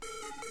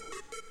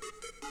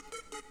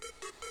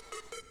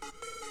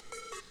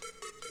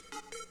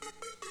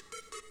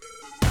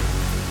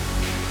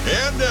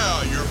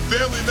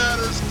Family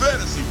Matters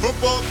Fantasy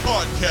Football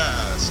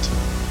Podcast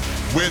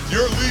with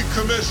your league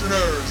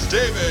commissioners,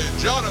 David,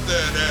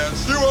 Jonathan, and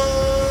Stuart.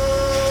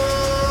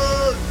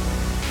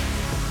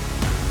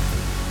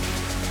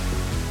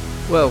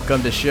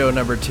 Welcome to show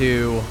number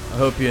 2. I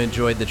hope you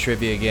enjoyed the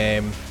trivia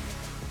game.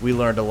 We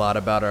learned a lot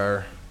about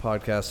our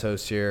podcast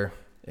hosts here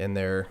and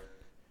their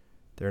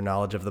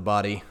knowledge of the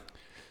body.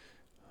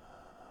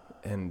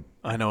 And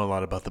I know a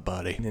lot about the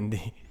body. And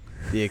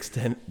the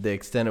extent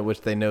at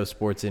which they know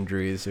sports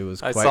injuries, it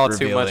was quite revealing.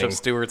 revealing. Too much of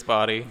Stuart's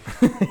body.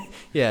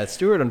 Yeah,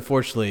 Stuart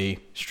unfortunately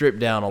stripped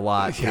down a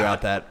lot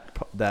throughout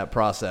that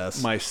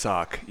process. My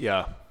sock,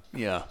 yeah.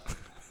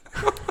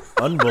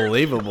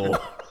 Unbelievable.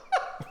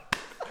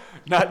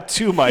 Not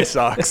to my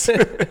socks,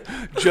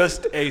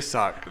 just a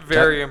sock.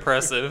 Very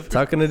impressive.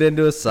 Tucking it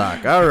into a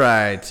sock. All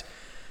right.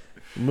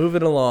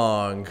 Moving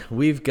along,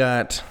 we've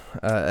got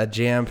a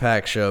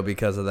jam-packed show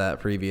because of that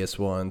previous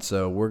one,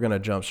 so we're going to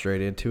jump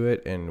straight into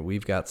it, and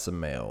we've got some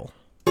mail.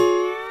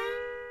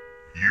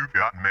 You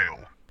got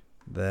mail.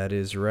 That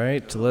is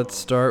right. Let's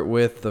start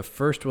with the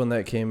first one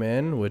that came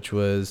in, which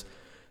was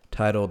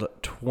titled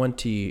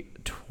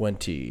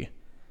 2020.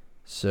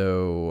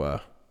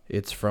 So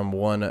it's from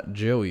one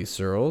Joey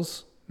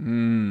Searles.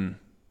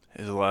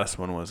 His last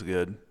one was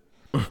good.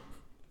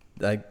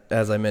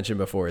 As I mentioned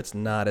before, it's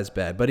not as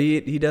bad. But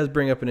he does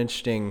bring up an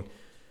interesting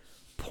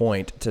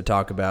point to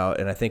talk about,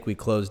 and I think we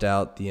closed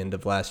out the end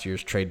of last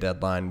year's trade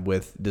deadline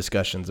with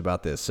discussions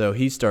about this. So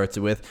he starts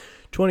it with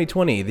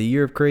 2020, the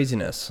year of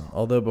craziness.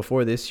 Although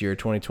before this year,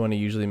 2020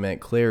 usually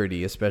meant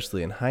clarity,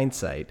 especially in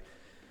hindsight.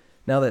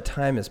 Now that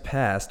time has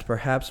passed,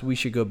 perhaps we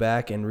should go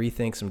back and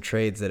rethink some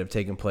trades that have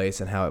taken place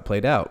and how it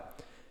played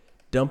out.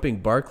 Dumping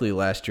Barkley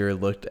last year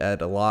looked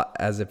at a lot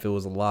as if it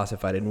was a loss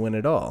if I didn't win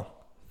at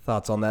all.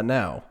 Thoughts on that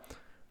now?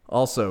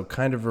 Also,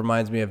 kind of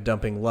reminds me of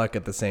dumping Luck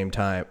at the same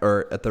time,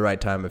 or at the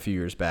right time a few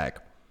years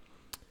back.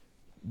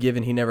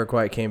 Given he never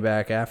quite came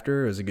back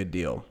after, it was a good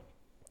deal.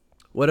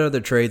 What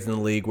other trades in the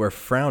league were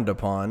frowned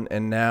upon,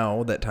 and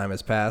now that time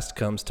has passed,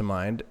 comes to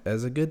mind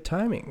as a good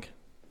timing?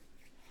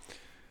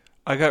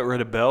 I got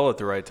rid of Bell at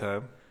the right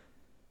time.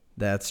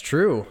 That's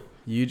true.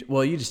 You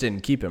just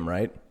didn't keep him,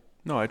 right?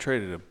 No, I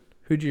traded him.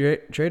 Who'd you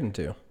trade him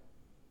to?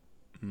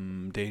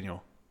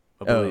 Daniel.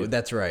 Oh,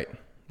 that's right.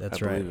 That's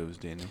right. I believe it was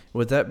Daniel.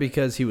 Was that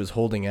because he was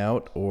holding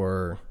out,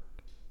 or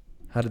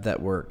how did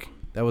that work?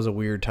 That was a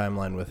weird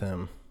timeline with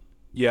him.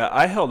 Yeah,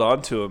 I held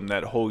on to him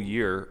that whole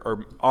year,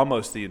 or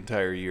almost the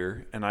entire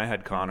year, and I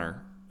had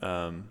Connor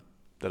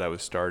that I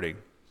was starting,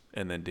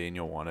 and then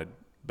Daniel wanted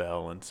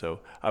Bell, and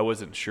so I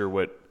wasn't sure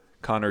what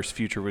Connor's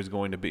future was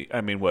going to be. I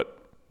mean, what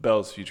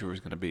Bell's future was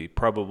going to be.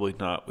 Probably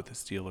not with the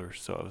Steelers,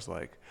 so I was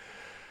like,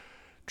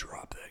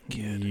 drop that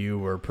kid. You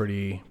were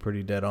pretty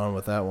dead on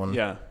with that one.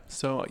 Yeah,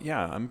 so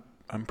yeah,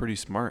 I'm pretty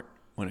smart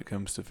when it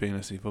comes to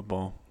fantasy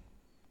football.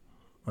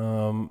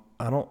 I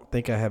don't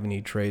think I have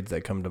any trades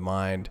that come to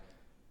mind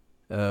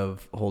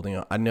of holding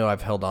on. I know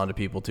I've held on to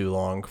people too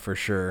long for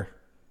sure.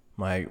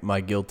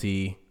 My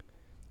guilty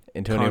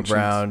Antonio Conscience.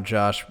 Brown,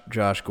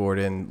 Josh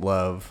Gordon,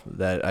 Love,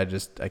 that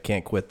I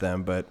can't quit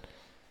them. But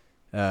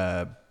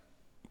the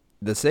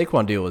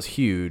Saquon deal was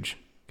huge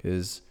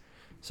because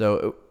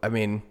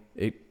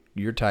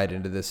you're tied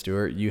into this,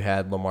 Stuart. You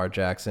had Lamar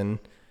Jackson.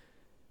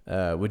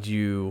 Would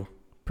you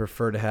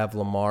prefer to have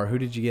Lamar? Who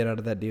did you get out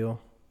of that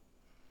deal?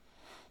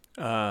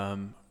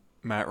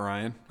 Matt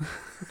Ryan.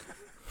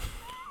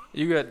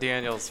 You got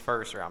Daniel's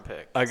first round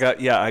pick. I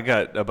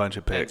got a bunch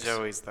of picks. And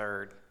Joey's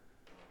third.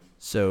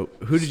 So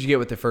who did you get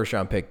with the first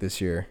round pick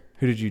this year?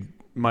 Who did you?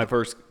 My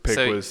first pick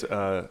was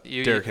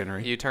Derrick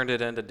Henry. You turned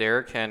it into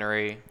Derrick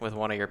Henry with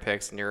one of your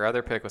picks, and your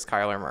other pick was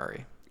Kyler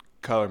Murray.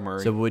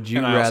 So would you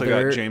I rather?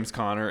 also got James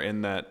Conner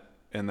in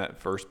that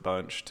first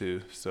bunch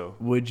too. So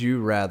would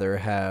you rather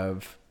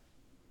have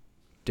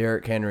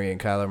Derrick Henry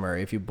and Kyler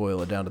Murray, if you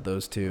boil it down to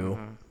those two,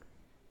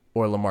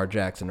 or Lamar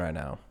Jackson right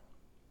now?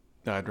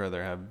 I'd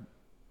rather have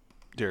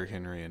Derrick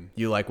Henry and.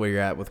 You like where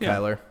you're at with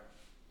Kyler?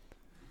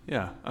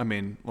 Yeah, I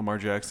mean, Lamar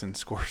Jackson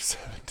scored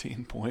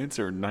 17 points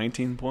or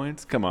 19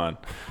 points. Come on,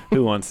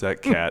 who wants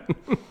that cat?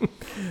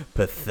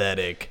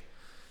 Pathetic.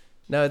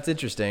 No, it's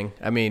interesting.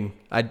 I mean,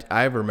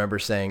 I remember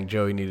saying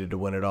Joey needed to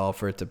win it all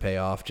for it to pay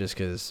off, just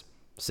because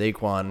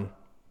Saquon.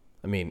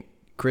 I mean,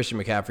 Christian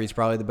McCaffrey's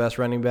probably the best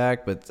running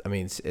back, but I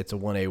mean, it's a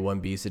 1A,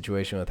 1B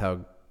situation with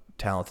how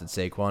talented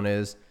Saquon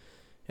is.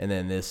 And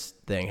then this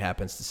thing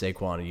happens to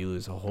Saquon and you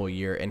lose a whole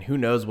year. And who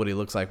knows what he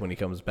looks like when he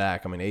comes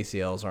back. I mean,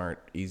 ACLs aren't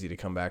easy to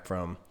come back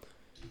from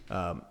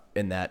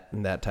in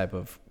that type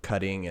of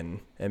cutting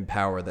and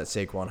power that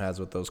Saquon has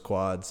with those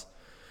quads.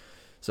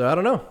 So I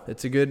don't know.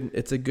 It's a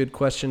good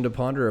question to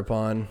ponder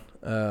upon.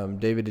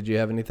 David, did you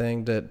have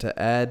anything to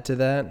add to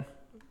that?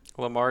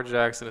 Lamar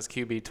Jackson is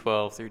QB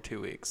 12 through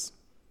 2 weeks.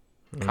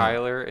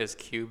 Kyler is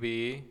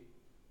QB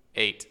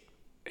 8.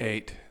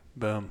 8.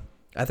 Boom.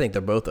 I think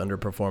they're both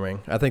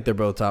underperforming. I think they're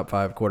both top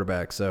 5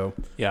 quarterbacks. So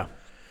yeah,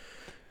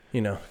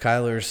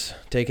 Kyler's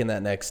taking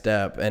that next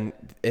step, and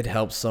it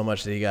helps so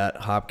much that he got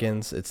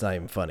Hopkins. It's not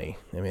even funny.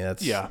 I mean,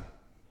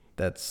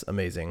 that's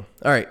amazing.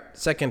 All right,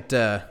 second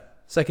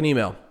Second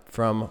email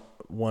from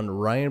one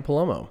Ryan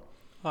Palomo.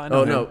 I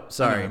know him. No,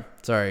 sorry. I know.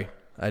 Sorry.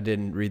 I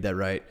didn't read that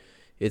right.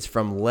 It's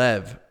from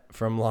Lev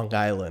from Long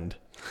Island.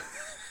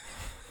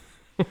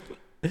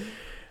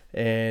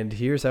 And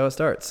here's how it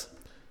starts.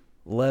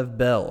 Lev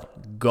Bell,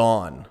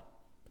 gone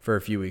for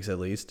a few weeks at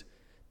least.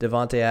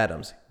 Devontae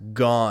Adams,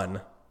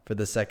 gone for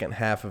the second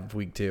half of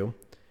week 2.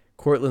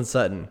 Cortland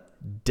Sutton,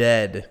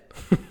 dead.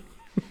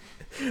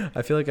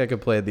 I feel like I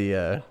could play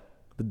the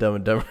Dumb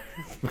and Dumber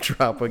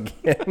drop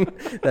again.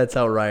 That's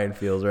how Ryan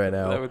feels right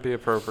now. That would be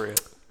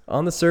appropriate.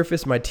 On the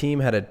surface, my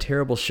team had a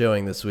terrible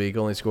showing this week,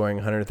 only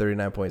scoring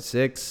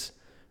 139.6.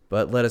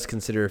 But let us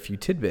consider a few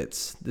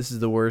tidbits. This is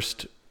the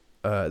worst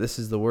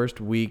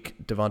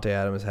week Devontae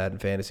Adams had in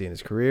fantasy in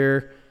his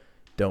career.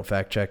 Don't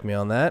fact check me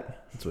on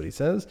that. That's what he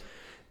says.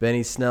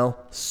 Benny Snell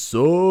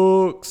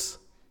sucks.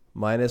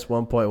 Minus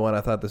 1.1.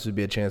 I thought this would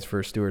be a chance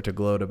for Stewart to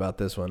gloat about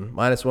this one.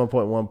 Minus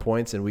 1.1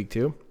 points in week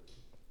 2.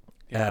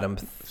 Yeah. Adam.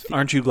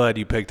 Aren't you glad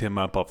you picked him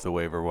up off the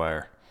waiver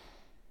wire?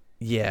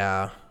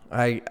 Yeah.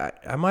 I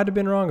might have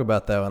been wrong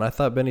about that one. I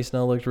thought Benny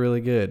Snell looked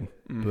really good.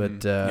 Mm-hmm.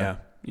 But yeah.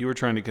 You were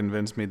trying to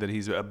convince me that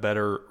he's a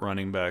better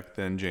running back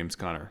than James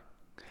Conner.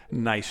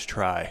 Nice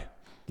try.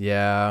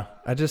 Yeah.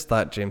 I just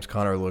thought James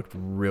Conner looked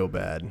real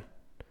bad.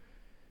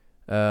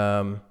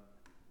 Adam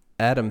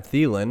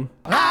Thielen.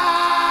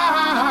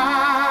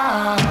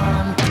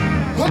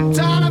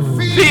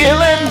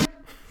 Thielen!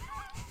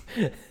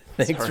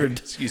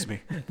 Excuse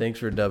me. Thanks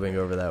for dubbing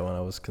over that one. I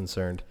was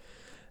concerned.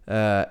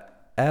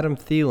 Adam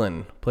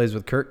Thielen plays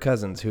with Kirk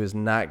Cousins, who is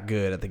not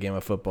good at the game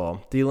of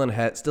football.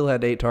 Thielen still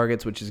had 8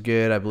 targets, which is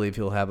good. I believe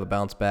he'll have a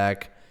bounce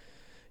back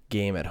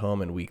game at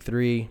home in week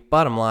 3.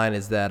 Bottom line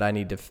is that I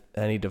need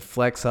to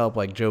flex help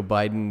like Joe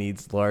Biden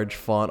needs large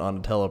font on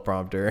a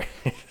teleprompter.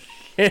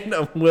 And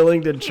I'm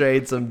willing to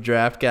trade some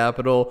draft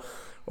capital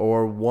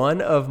or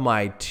one of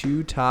my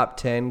 2 top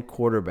 10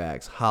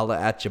 quarterbacks. Holla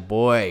at ya,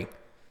 boy.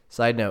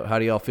 Side note, how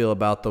do y'all feel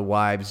about the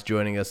wives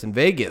joining us in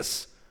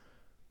Vegas?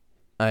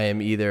 I am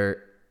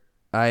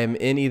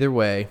in either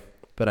way,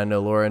 but I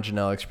know Laura and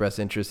Janelle expressed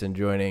interest in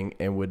joining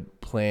and would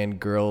plan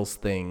girls'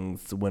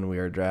 things when we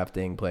are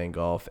drafting, playing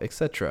golf,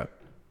 etc.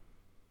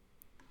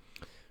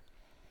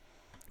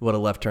 What a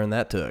left turn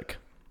that took.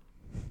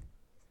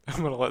 I'm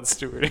going to let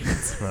Stuart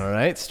answer. All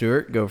right,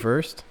 Stuart, go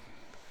first.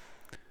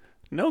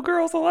 No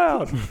girls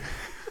allowed.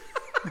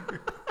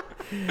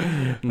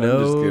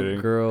 No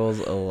girls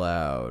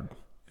allowed.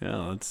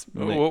 Yeah, that's.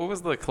 What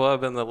was the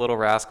club in the Little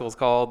Rascals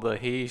called? The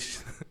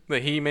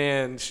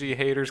He-Man She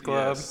Haters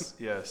Club?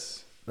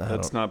 Yes.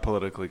 That's not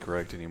politically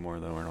correct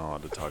anymore, though. We're not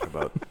allowed to talk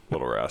about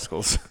Little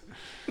Rascals.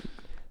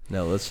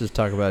 No, let's just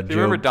talk about Do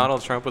you remember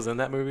Donald Trump was in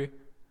that movie?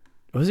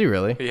 Was he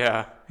really?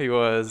 Yeah, he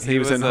was. He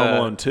was in Home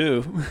Alone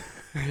 2.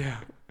 Yeah.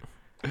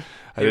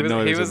 I didn't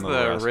know he was in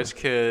the rich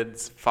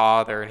kid's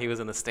father, and he was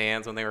in the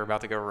stands when they were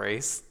about to go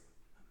race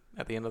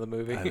at the end of the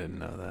movie. I didn't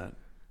know that.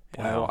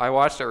 Wow. I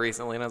watched it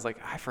recently, and I was like,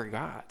 I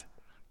forgot.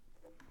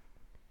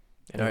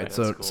 Anyway, all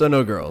right, so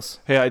no girls.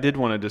 Hey, I did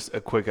want to just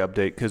a quick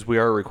update because we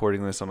are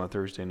recording this on a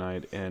Thursday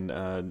night,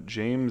 and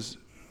James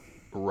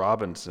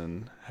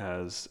Robinson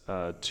has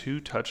 2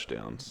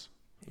 touchdowns,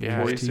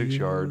 46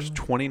 yards,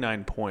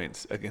 29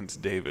 points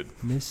against David.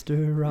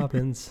 Mr.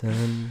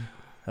 Robinson.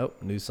 Oh,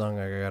 new song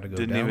I got to go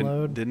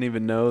download. Didn't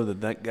even know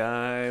that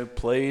guy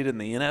played in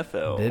the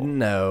NFL. Didn't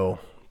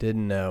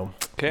know.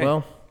 Okay.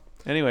 Well,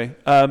 anyway,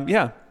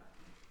 yeah.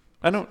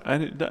 I don't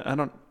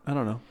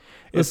know.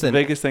 If the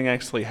Vegas thing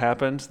actually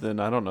happens, then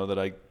I don't know that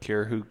I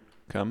care who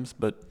comes,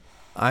 but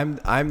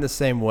I'm the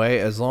same way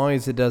as long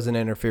as it doesn't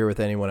interfere with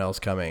anyone else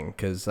coming,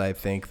 because I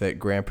think that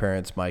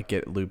grandparents might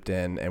get looped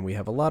in, and we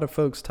have a lot of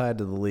folks tied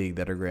to the league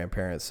that are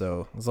grandparents.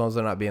 So as long as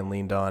they're not being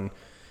leaned on,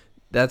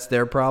 that's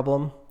their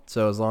problem.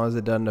 So as long as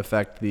it doesn't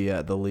affect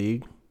the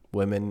league,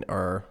 women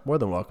are more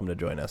than welcome to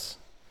join us.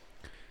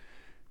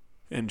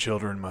 And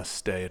children must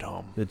stay at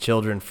home. The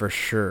children for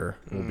sure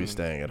will be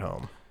staying at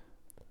home.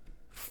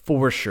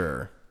 For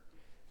sure.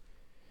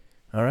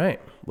 All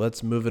right,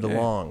 let's move it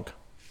along.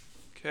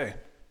 Okay.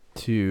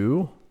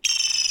 To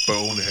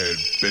Bonehead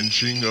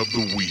Benching of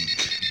the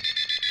Week.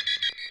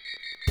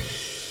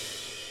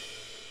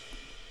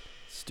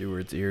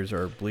 Stewart's ears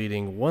are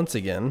bleeding once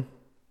again.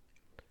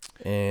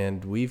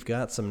 And we've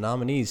got some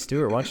nominees.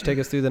 Stuart, why don't you take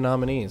us through the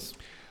nominees?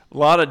 A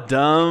lot of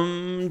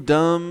dumb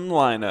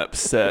lineup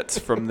sets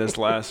from this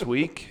last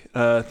week.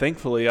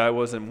 Thankfully, I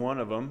wasn't one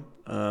of them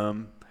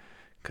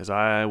because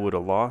I would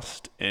have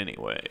lost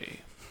anyway.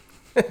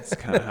 That's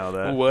kind of how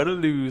that. What a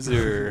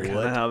loser! Kind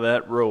of how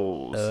that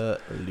rolls. A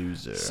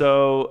loser.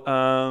 So,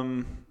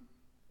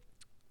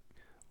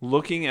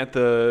 looking at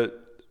the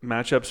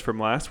matchups from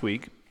last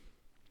week,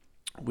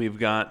 we've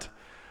got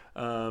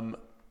a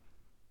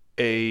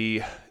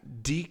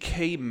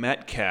DK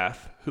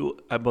Metcalf, who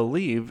I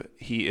believe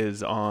he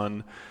is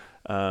on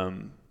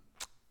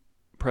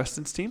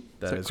Preston's team.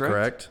 That is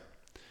correct.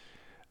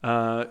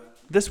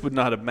 This would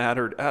not have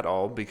mattered at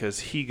all because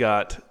he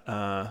got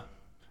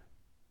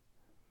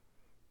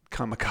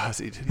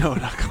kamikaze. No,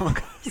 not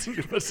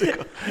kamikaze. What's it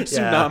called?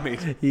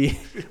 Tsunami.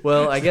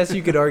 Well, I guess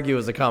you could argue it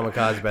was a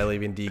kamikaze by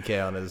leaving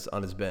DK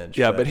on his bench.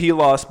 Yeah, but he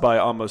lost by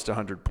almost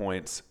 100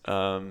 points.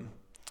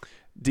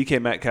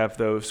 DK Metcalf,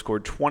 though,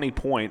 scored 20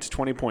 points,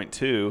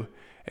 20.2,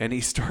 and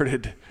he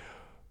started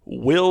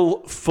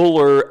Will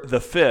Fuller the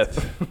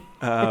fifth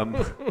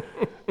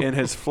in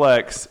his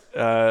flex.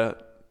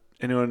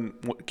 Anyone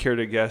care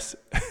to guess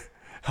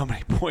how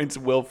many points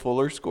Will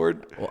Fuller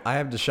scored? Well, I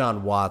have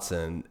Deshaun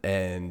Watson,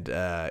 and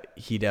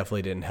he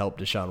definitely didn't help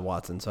Deshaun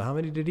Watson. So how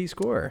many did he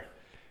score?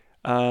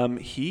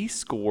 He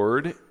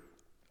scored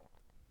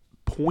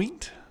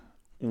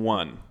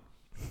 0.1.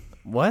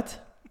 What?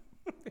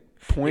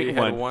 He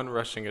had one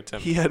rushing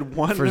attempt. He had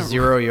one for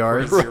 0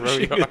 yards. For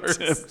 0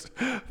 yards.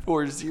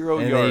 For 0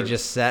 and yards. then he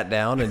just sat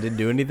down and didn't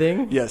do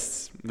anything?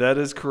 Yes, that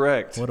is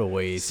correct. What a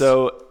waste.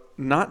 So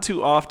not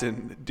too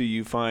often do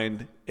you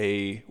find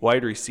a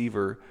wide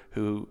receiver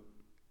who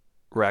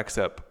racks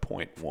up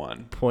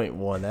 0.1.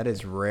 0.1. That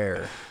is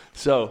rare.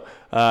 So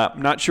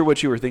not sure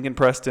what you were thinking,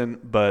 Preston,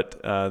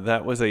 but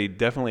that was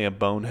definitely a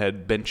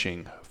bonehead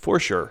benching for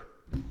sure.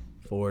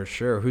 For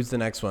sure. Who's the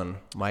next one?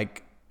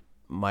 Mike,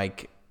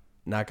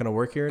 not going to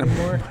work here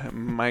anymore?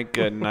 Mike,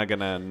 not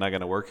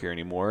gonna work here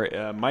anymore.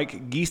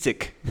 Mike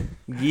Giesecke.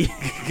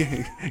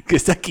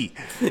 Giesecke.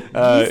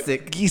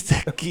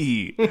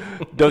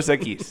 Dos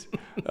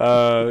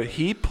Equis.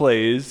 He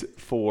plays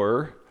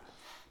for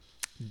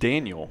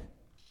Daniel.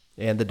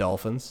 And the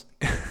Dolphins.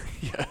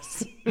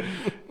 Yes.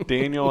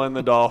 Daniel and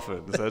the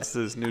Dolphins. That's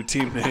his new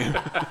team name.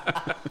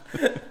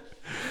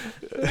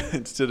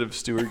 Instead of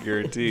Stewart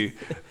Guarantee.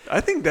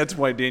 I think that's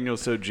why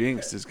Daniel's so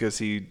jinxed, is because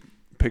he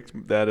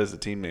picked that as a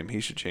team name. He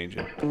should change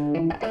it.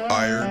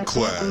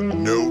 Ironclad,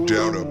 no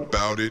doubt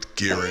about it,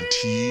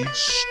 guarantee,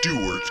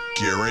 Stewart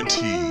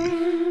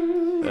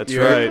Guarantee. That's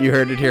right. You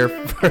heard it here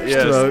first,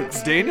 yes,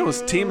 folks.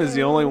 Daniel's team is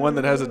the only one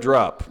that has a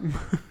drop.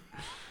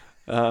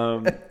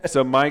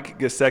 So Mike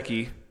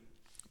Giesecke,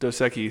 Dos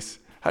Equis.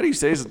 How do you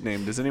say his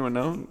name? Does anyone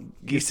know?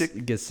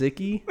 Giesecke?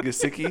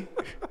 Giesecke?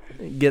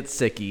 Get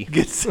sicky.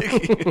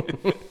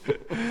 Giesecke.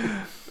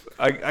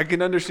 I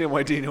can understand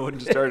why Daniel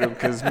wouldn't start him,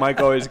 because Mike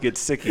always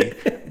gets sicky.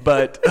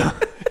 But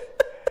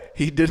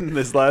he didn't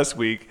this last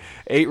week.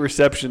 8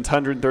 receptions,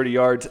 130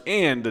 yards,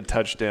 and a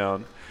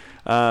touchdown.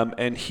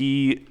 And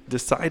he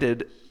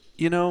decided,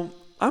 I'm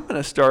going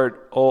to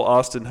start old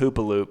Austin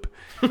Hoopaloop.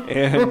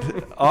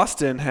 And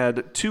Austin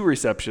had 2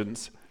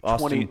 receptions.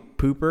 Austin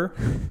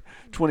Pooper.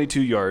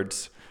 22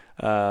 yards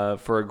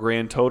for a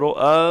grand total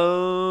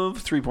of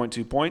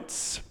 3.2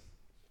 points.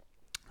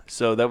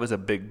 So that was a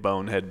big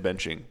bonehead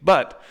benching.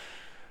 But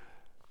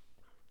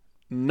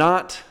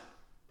not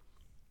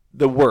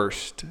the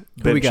worst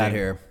benching. Who we got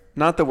here?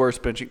 Not the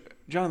worst benching.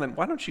 Jonathan,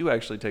 why don't you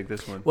actually take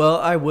this one? Well,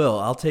 I will.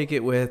 I'll take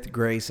it with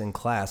grace and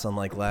class,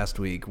 unlike last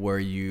week where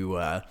you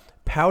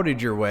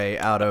pouted your way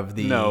out of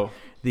the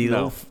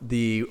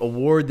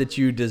award that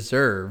you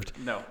deserved.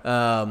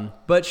 No.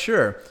 But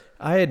sure,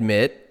 I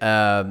admit,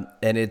 and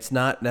it's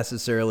not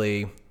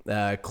necessarily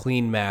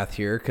clean math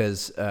here,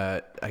 because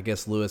I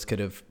guess Lewis could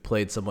have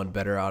played someone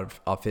better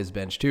off his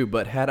bench too.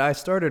 But had I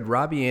started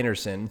Robbie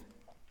Anderson,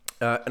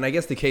 and I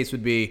guess the case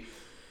would be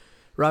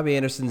Robbie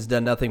Anderson's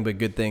done nothing but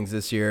good things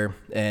this year,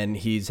 and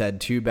he's had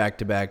 2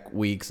 back-to-back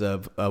weeks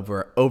of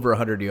over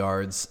 100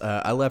 yards.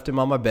 I left him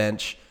on my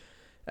bench.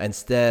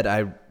 Instead,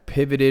 I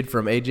pivoted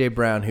from A.J.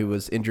 Brown, who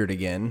was injured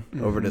again,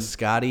 over to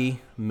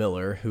Scotty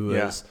Miller, who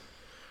is,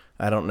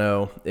 I don't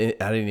know, I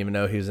didn't even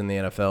know he was in the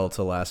NFL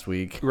till last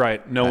week.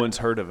 Right. No one's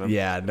heard of him.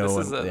 Yeah,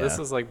 This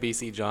is like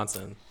BC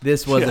Johnson.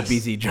 This was a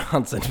BC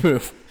Johnson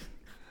move.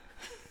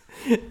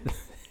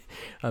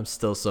 I'm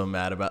still so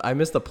mad about it. I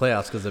missed the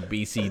playoffs because of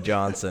BC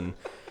Johnson,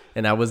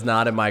 and I was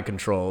not in my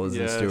control. It was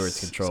in Stewart's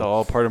control. It's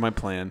all part of my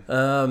plan.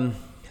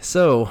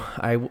 So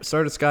I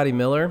started Scotty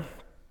Miller.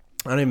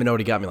 I don't even know what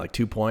he got me, like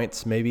 2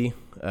 points maybe.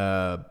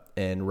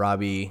 And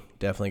Robbie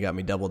definitely got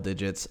me double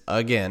digits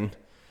again.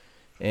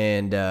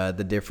 And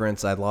the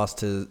difference, I lost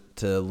to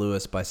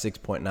Lewis by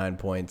 6.9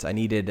 points. I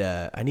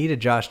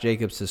needed Josh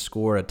Jacobs to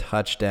score a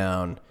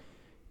touchdown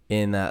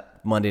in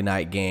that Monday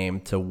night game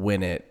to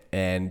win it,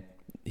 and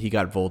he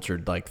got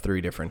vultured like 3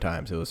 different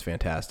times. It was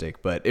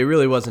fantastic. But it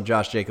really wasn't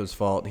Josh Jacobs'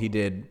 fault. He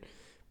did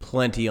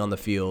plenty on the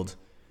field.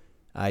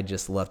 I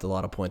just left a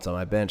lot of points on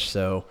my bench.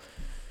 So,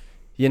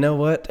 you know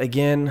what?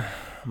 Again,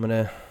 I'm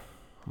gonna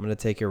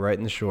take it right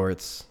in the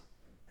shorts,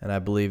 and I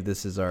believe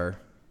this is our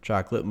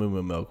chocolate Moo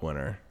Moo Milk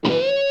winner.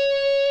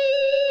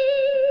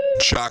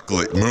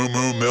 Chocolate Moo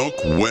Moo Milk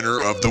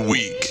winner of the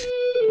week.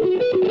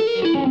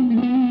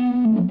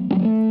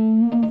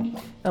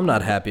 I'm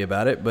not happy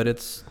about it, but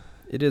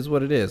it is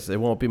what it is. It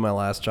won't be my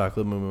last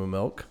chocolate Moo Moo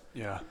Milk.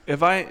 Yeah.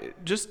 If I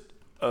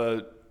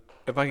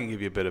can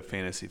give you a bit of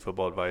fantasy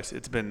football advice,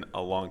 it's been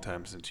a long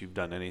time since you've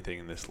done anything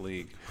in this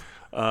league.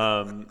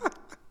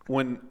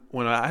 When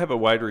I have a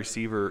wide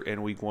receiver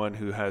in week 1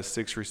 who has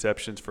 6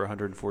 receptions for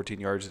 114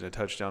 yards and a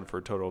touchdown for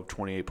a total of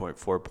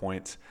 28.4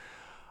 points,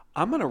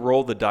 I'm going to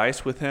roll the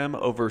dice with him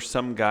over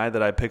some guy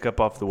that I pick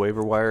up off the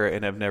waiver wire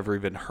and have never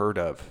even heard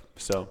of.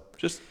 So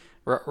just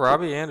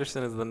Robbie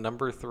Anderson is the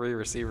number 3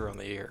 receiver on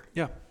the year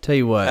Yeah. Tell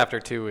you what. after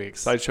 2 weeks.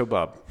 Sideshow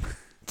Bob.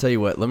 Tell you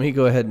what. Let me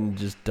go ahead and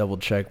just double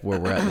check where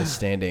we're at in the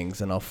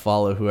standings, and I'll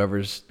follow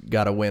whoever's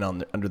got a win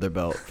under their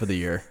belt for the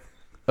year.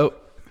 Oh,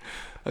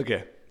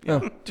 Okay.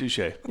 Yeah. Touche.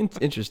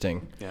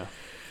 interesting. Yeah.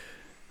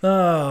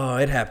 Oh,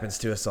 it happens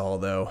to us all,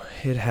 though.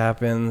 It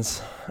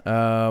happens.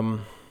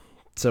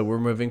 So we're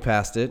moving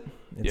past it.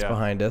 It's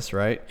behind us,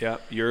 right? Yeah,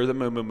 you're the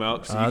Moo Moo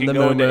Milk. So I'm you can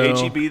the go into Moo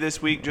Moo. HEB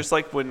this week, just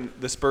like when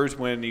the Spurs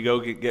win, you go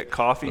get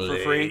coffee for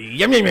free.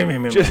 Yum, yum, yum,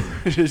 yum, yum.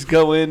 Just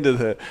go into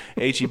the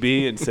HEB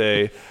and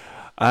say,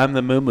 I'm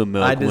the Moo Moo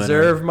Milk I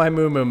deserve winner. my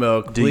moo moo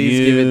milk. Do Please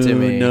you give it to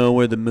me. know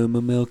where the Moo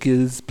Moo Milk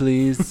is,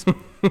 please?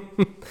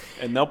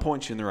 And they'll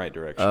point you in the right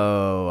direction.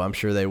 Oh, I'm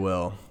sure they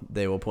will.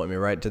 They will point me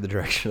right to the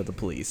direction of the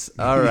police.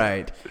 All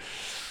right.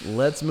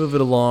 Let's move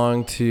it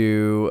along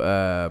to,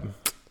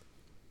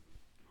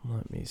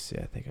 let me see.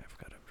 I think I've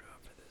got a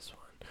drop for this one.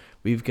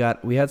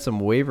 We had some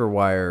waiver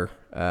wire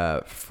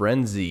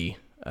frenzy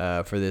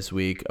for this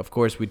week. Of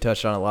course, we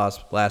touched on it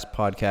last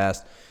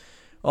podcast,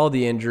 all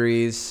the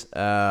injuries.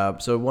 So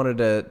I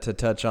wanted to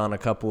touch on a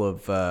couple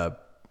of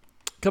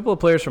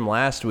players from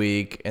last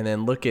week, and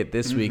then look at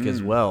this week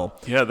as well.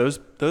 Yeah, those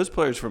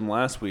players from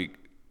last week,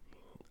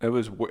 it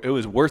was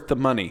worth the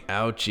money.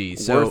 Ouchie!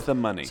 Worth the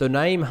money. So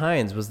Nyheim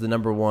Hines was the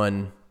number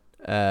one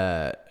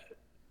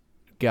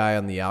guy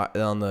on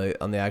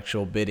the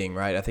actual bidding,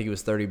 right? I think it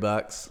was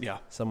 $30. Yeah.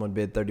 Someone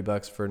bid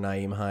 $30 for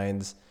Nyheim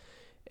Hines,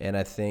 and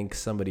I think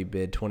somebody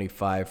bid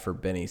 $25 for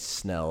Benny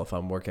Snell, if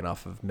I'm working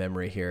off of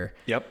memory here.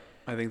 Yep,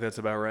 I think that's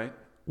about right.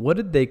 What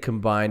did they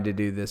combine to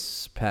do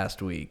this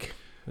past week?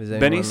 Does anyone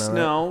Benny know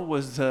Snell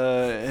was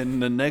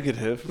in the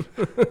negative.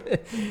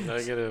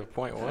 Negative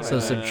 0.1. So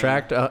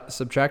subtract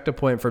a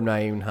point from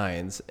Nyheim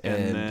Hines,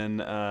 And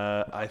then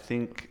I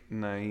think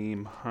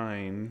Nyheim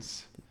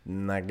Hines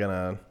not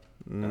gonna.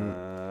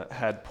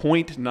 had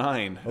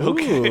 0.9. Ooh,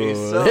 Okay,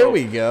 so there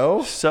we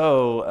go.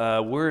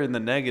 So we're in the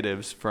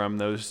negatives from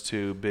those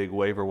two big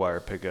waiver wire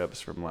pickups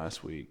from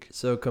last week.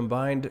 So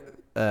combined,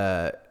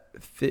 was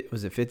it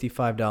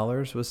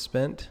 $55 was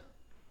spent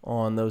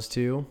on those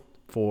two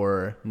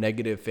for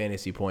negative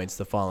fantasy points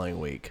the following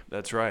week?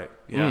 That's right.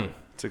 Yeah,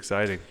 it's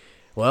exciting.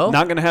 Well,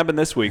 Not going to happen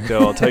this week, though.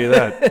 I'll tell you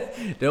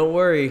that. don't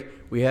worry.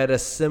 We had a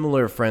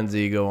similar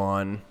frenzy go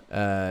on,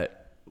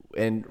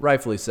 and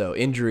rightfully so.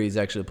 Injuries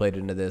actually played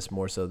into this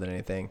more so than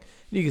anything.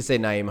 You could say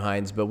Nyheim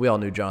Hines, but we all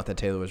knew Jonathan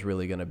Taylor was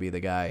really going to be the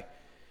guy.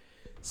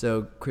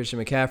 So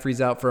Christian McCaffrey's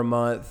out for a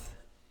month,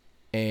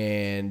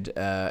 and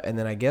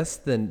then I guess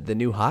the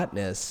new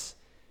hotness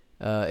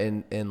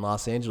in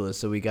Los Angeles.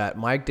 So we got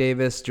Mike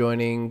Davis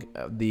joining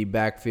the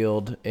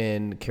backfield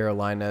in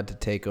Carolina to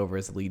take over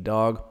as lead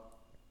dog.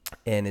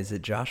 And is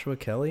it Joshua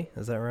Kelly?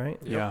 Is that right?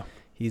 Yeah.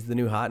 He's the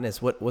new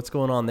hotness. What's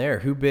going on there?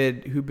 Who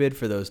bid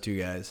for those two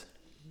guys?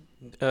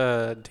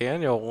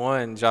 Daniel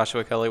won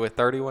Joshua Kelly with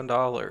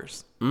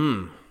 $31.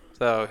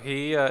 So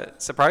he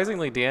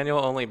surprisingly,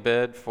 Daniel only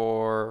bid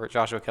for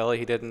Joshua Kelly.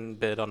 He didn't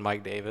bid on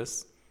Mike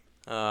Davis.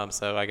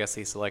 So I guess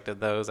he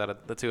selected those out of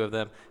the two of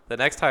them. The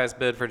next highest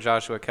bid for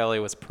Joshua Kelly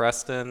was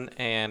Preston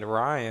and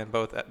Ryan,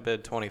 both at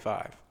bid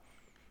 25.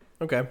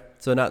 Okay,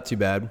 so not too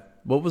bad.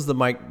 What was the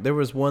Mike? There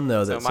was one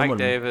though that So Mike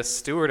Davis,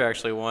 Stewart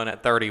actually won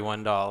at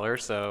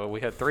 $31. So we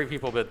had 3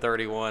 people bid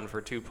 31 for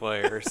 2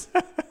 players.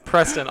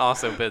 Preston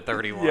also bid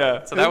 31.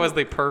 Yeah. So that was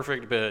the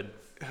perfect bid.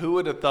 Who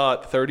would have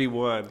thought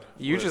 31?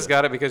 You just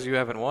got it because you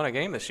haven't won a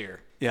game this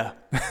year. Yeah.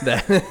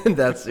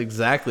 That's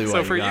exactly why.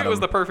 So for you, got it was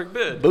him. the perfect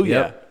bid. Booyah.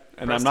 Yep.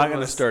 And Preston I'm not going to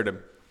was- start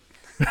him.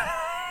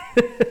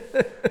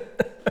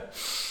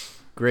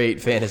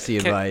 Great fantasy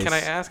advice. Can I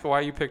ask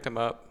why you picked him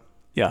up?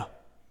 Yeah.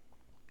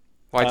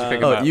 Why'd you pick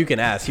him Oh, up? you can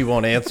ask. He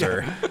won't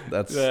answer.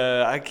 That's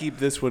I keep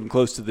this one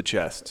close to the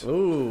chest.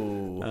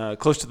 ooh.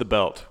 Close to the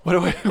belt. What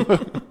do I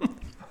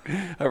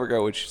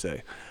forgot what you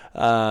say.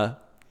 I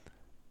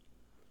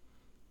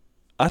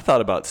thought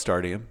about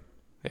starting him.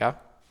 Yeah.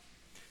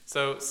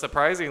 So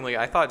surprisingly,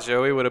 I thought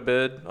Joey would have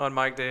bid on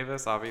Mike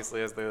Davis,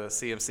 obviously as the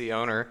CMC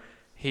owner.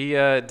 He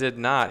did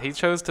not. He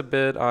chose to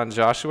bid on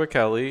Joshua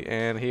Kelly,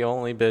 and he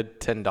only bid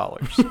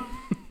 $10.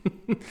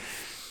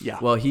 Yeah.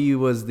 Well, he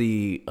was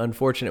the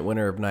unfortunate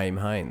winner of Nyheim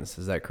Hines.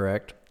 Is that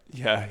correct?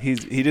 Yeah, he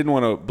didn't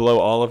want to blow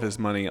all of his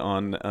money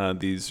on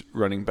these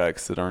running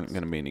backs that aren't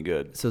going to be any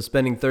good. So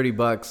spending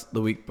 $30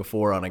 the week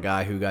before on a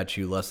guy who got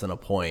you less than a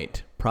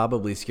point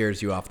probably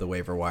scares you off the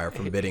waiver wire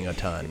from bidding a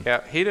ton.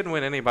 Yeah, he didn't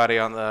win anybody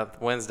on the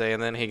Wednesday,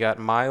 and then he got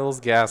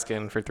Myles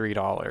Gaskin for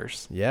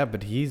 $3. Yeah,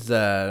 but he's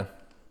again,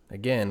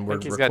 I we're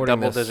think he's got recording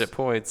this double-digit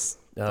points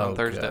on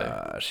Thursday.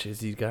 Gosh, has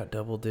he got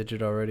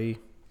double-digit already?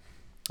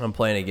 I'm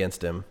playing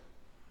against him.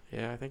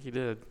 Yeah, I think he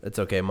did. It's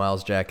okay.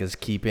 Miles Jack is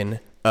keeping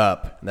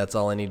up. That's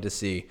all I need to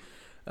see.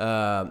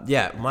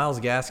 Yeah, Myles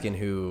Gaskin,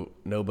 who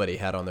nobody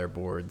had on their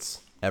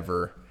boards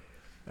ever.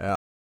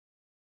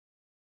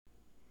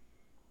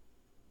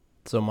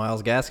 So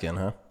Myles Gaskin,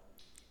 huh?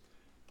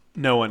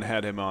 No one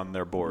had him on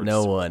their boards.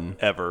 No one.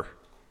 Ever.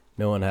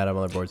 No one had him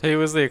on their boards. He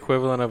was the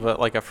equivalent of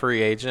a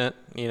free agent,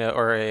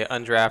 or a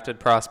undrafted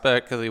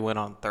prospect because he went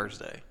on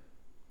Thursday.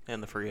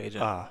 in the free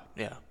agent.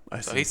 Yeah.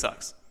 So see. he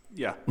sucks.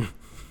 Yeah.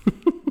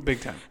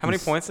 Big time. How many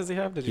points does he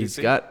have? Did you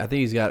see? I think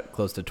he's got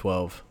close to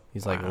 12.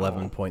 He's like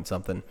 11 point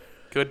something.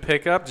 Good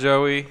pickup,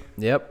 Joey.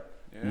 Yep.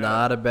 Yeah.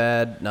 Not a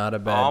bad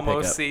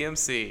Almost pickup.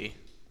 CMC.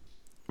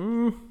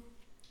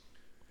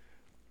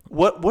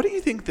 What do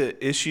you think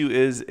the issue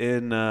is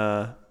in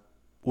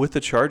with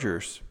the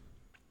Chargers?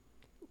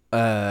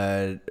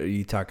 Are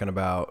you talking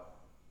about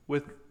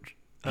with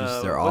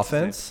just their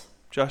offense?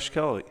 Josh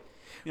Kelly.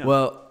 Yeah.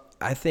 Well,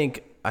 I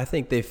think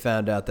they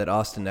found out that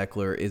Austin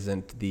Eckler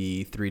isn't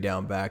the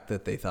 3-down back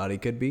that they thought he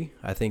could be.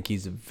 I think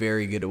he's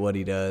very good at what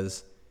he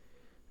does,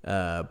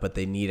 but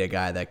they need a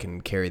guy that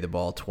can carry the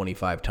ball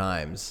 25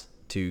 times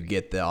to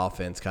get the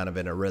offense kind of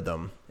in a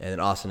rhythm.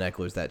 And Austin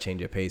Eckler's that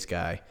change of pace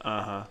guy.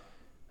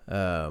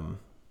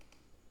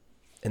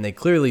 And they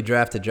clearly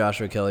drafted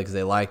Joshua Kelly because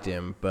they liked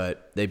him,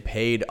 but they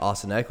paid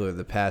Austin Eckler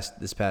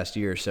this past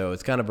year. So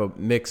it's kind of a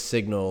mixed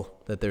signal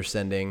that they're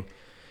sending.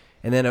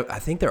 And then I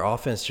think their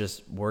offense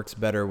just works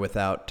better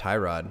without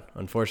Tyrod.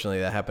 Unfortunately,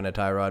 that happened to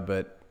Tyrod,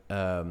 but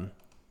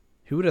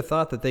who would have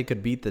thought that they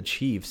could beat the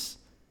Chiefs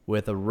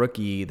with a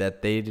rookie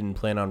that they didn't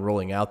plan on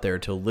rolling out there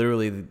till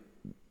literally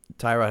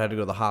Tyrod had to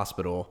go to the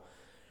hospital.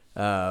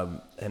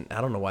 And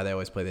I don't know why they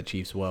always play the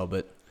Chiefs well,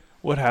 but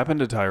what happened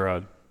to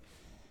Tyrod?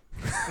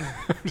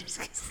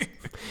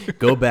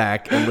 Go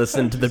back and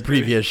listen to the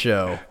previous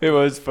show. It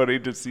was funny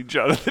to see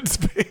Jonathan's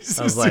face.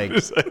 I was like,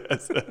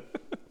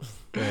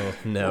 oh,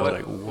 no.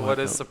 What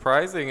is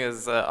surprising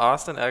is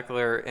Austin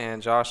Eckler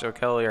and Josh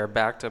O'Kelly are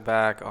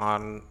back-to-back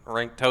on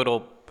ranked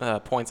total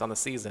points on the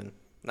season,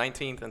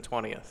 19th and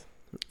 20th.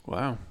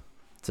 Wow.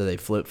 So they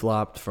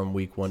flip-flopped from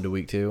week 1 to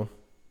week 2?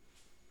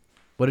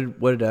 What did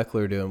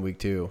Eckler do in week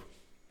 2?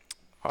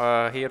 He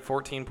had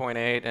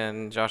 14.8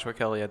 and Joshua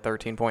Kelly had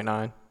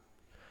 13.9.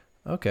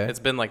 Okay. It's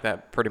been like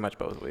that pretty much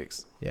both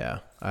weeks. Yeah.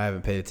 I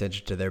haven't paid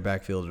attention to their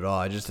backfield at all.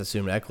 I just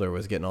assumed Eckler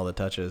was getting all the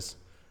touches.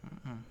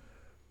 Mm-hmm.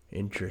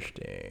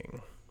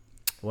 Interesting.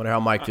 Wonder how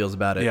Mike feels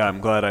about it. Yeah,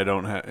 I'm glad I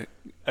don't have...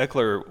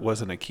 Eckler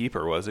wasn't a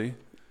keeper, was he?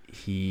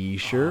 He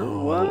sure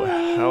was.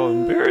 How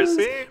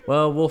embarrassing.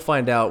 Well, we'll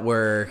find out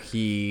where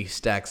he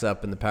stacks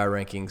up in the power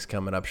rankings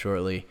coming up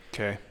shortly.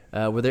 Okay.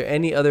 Were there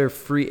any other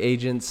free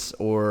agents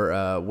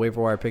or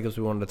waiver wire pickups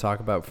we wanted to talk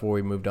about before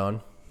we moved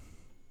on?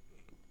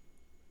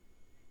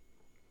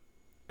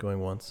 Going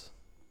once.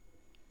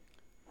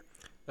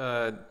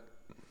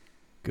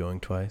 Going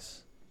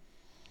twice.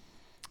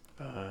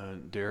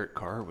 Derek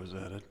Carr was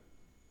added.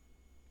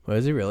 Oh,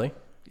 is he really?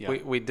 Yeah.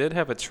 We did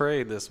have a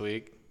trade this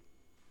week.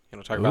 You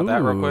want to talk about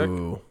that real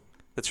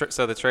quick?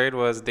 So the trade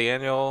was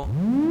Daniel.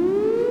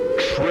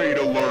 Trade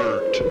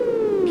alert.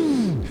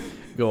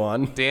 Go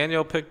on.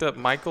 Daniel picked up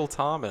Michael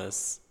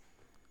Thomas.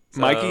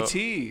 So, Mikey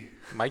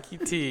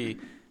T.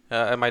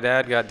 And my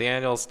dad got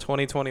Daniel's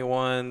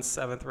 2021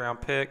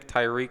 7th-round pick,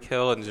 Tyreek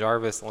Hill, and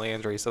Jarvis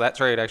Landry. So that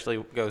trade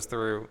actually goes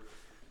through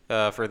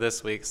for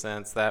this week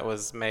since that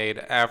was made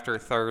after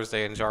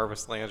Thursday and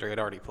Jarvis Landry had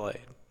already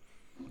played.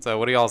 So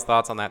what are y'all's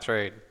thoughts on that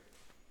trade?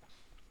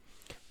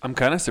 I'm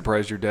kind of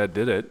surprised your dad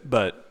did it,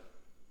 but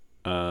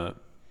I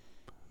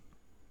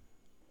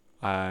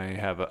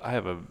have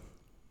a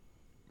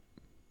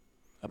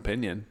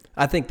opinion.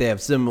 I think they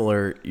have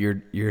similar.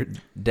 Your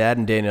dad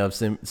and Daniel have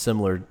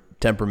similar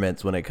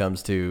temperaments when it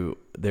comes to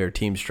their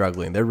team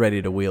struggling. They're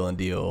ready to wheel and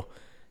deal,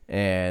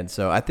 and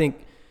so I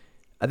think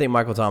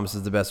Michael Thomas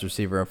is the best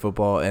receiver in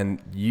football.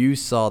 And you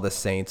saw the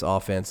Saints'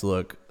 offense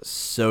look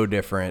so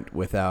different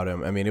without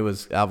him. I mean, it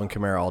was Alvin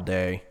Kamara all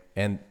day,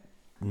 and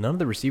none of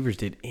the receivers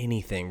did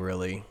anything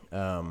really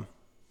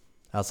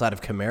outside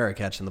of Kamara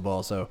catching the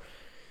ball. So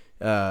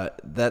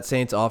that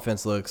Saints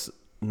offense looks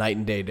night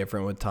and day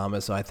different with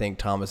Thomas. So I think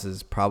Thomas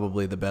is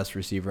probably the best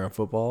receiver in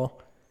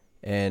football.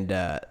 And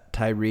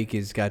Tyreek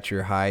has got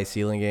your high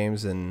ceiling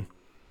games, and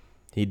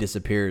he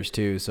disappears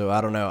too. So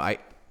I don't know.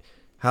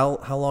 How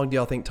long do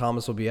y'all think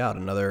Thomas will be out?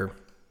 Another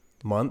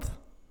month?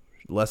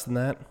 Less than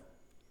that?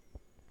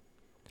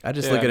 I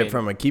just look at it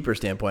from a keeper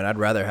standpoint. I'd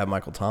rather have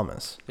Michael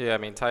Thomas. Yeah, I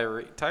mean,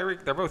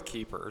 Tyreek, they're both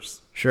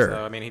keepers. Sure.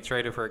 So, I mean, he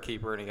traded for a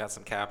keeper, and he got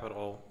some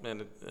capital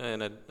in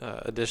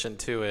addition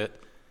to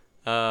it.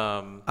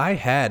 I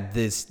had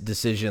this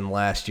decision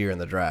last year in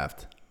the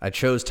draft. I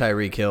chose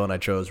Tyreek Hill, and I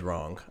chose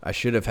wrong. I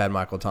should have had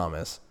Michael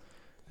Thomas.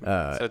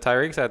 So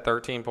Tyreek's had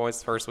 13 points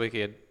the first week. He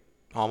had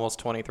almost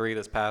 23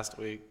 this past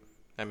week.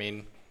 I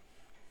mean,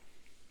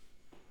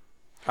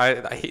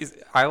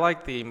 I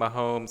like the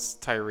Mahomes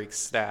Tyreek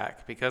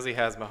stack because he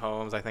has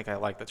Mahomes. I think I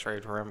like the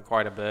trade for him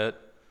quite a bit.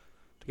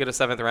 To get a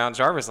 7th round,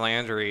 Jarvis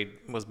Landry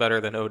was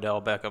better than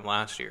Odell Beckham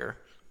last year.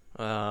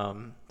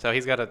 So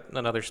he's got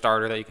another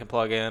starter that you can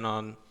plug in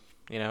on,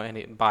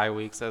 any bye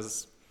weeks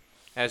as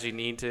you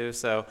need to.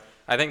 So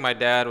I think my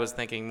dad was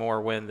thinking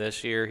more win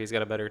this year. He's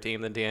got a better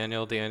team than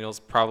Daniel. Daniel's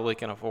probably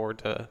can afford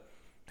to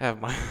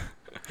have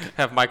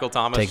Michael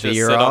Thomas take just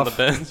sit off on the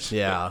bench.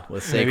 Yeah,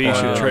 with Saquon. Maybe you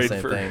should trade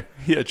thing. for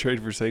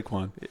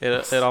Saquon.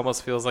 It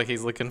almost feels like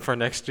he's looking for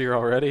next year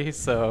already.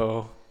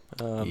 So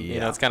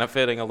it's kind of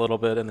fitting a little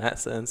bit in that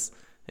sense.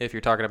 If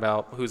you're talking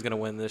about who's going to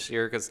win this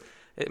year, because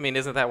I mean,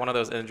 isn't that one of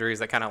those injuries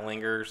that kind of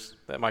lingers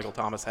that Michael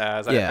Thomas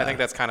has? Yeah. I think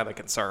that's kind of the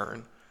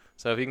concern.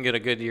 So if you can get a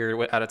good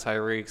year out of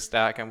Tyreek,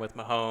 stack him with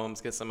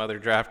Mahomes, get some other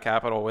draft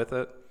capital with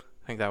it,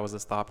 I think that was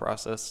his thought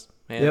process.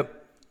 Man.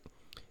 Yep.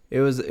 It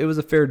was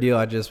a fair deal.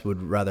 I just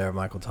would rather have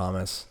Michael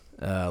Thomas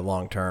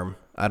long term.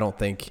 I don't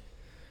think.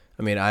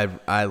 I mean,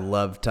 I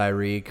love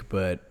Tyreek,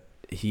 but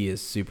he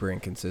is super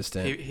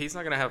inconsistent. He's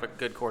not going to have a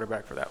good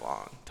quarterback for that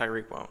long.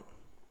 Tyreek won't.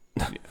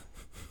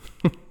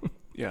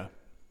 Yeah.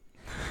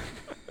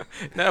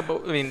 No,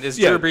 but I mean, is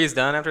Drew Brees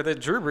done after that?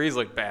 Drew Brees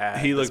looked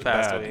bad. He looked this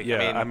past bad. Week.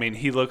 Yeah, I mean,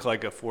 he looked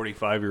like a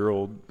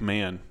 45-year-old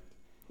man.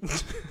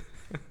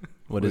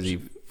 What is he?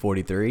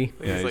 43?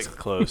 Yeah, he's like,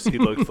 close. He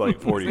looks like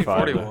 45.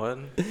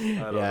 41.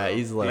 Yeah,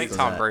 he's less I think than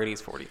Tom that.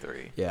 Brady's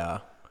 43. Yeah.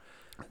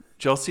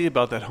 Did y'all see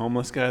about that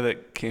homeless guy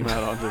that came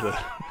out onto the...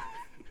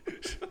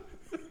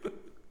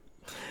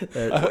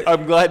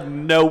 I'm glad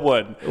no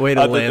one. Way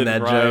to other land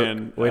than that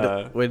Ryan,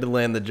 joke. Way to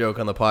land the joke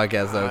on the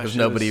podcast though, because gosh, it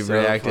nobody was so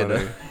reacted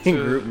funny. in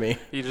group me.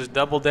 You just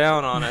double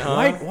down on it,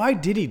 huh? Why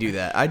did he do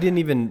that? I didn't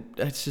even.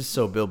 It's just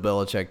so Bill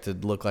Belichick to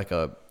look like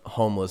a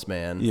homeless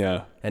man.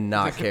 Yeah. And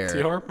not Do you care.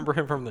 remember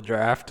him from the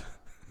draft?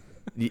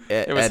 It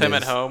It was him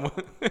at home.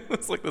 It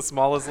was like the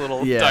smallest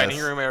little Yes. dining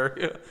room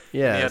area.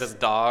 Yes. He had his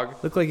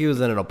dog. Looked like he was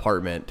in an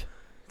apartment.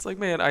 It's like,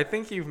 man, I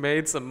think you've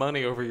made some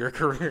money over your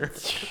career.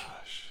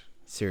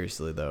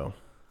 Seriously though,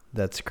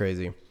 that's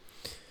crazy.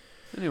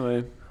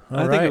 Anyway, All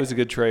I think right. it was a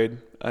good trade.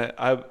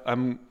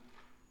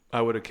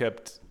 I would have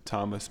kept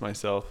Thomas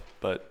myself,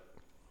 but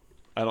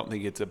I don't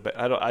think it's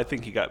I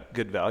think he got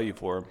good value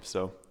for him.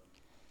 So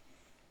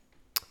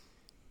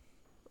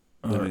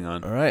moving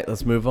on. All right,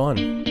 let's move on.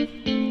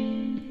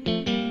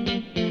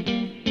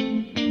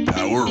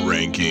 Power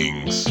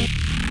Rankings.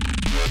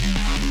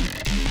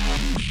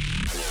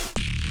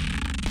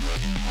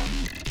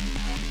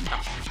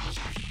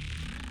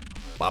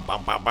 Bum,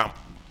 bum, bum, bum.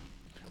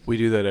 We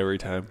do that every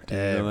time. Do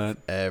you know that?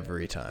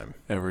 Every time.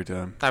 Every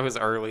time. I was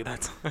early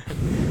that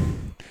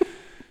time.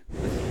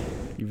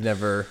 You've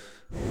never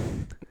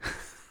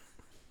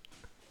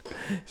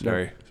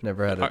Sorry.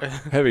 never had a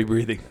Heavy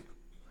breathing.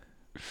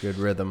 good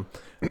rhythm.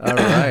 All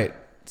right.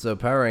 So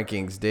power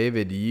rankings,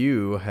 David,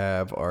 you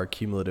have our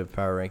cumulative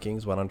power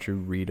rankings. Why don't you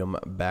read them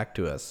back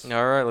to us?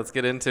 All right, let's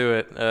get into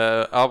it.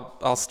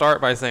 I'll start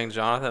by saying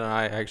Jonathan and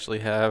I actually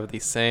have the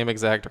same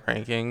exact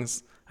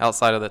rankings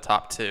outside of the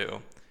top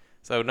two.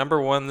 So number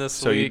one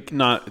this week,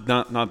 not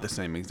the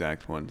same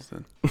exact ones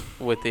then.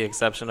 with the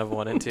exception of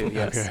 1 and 2,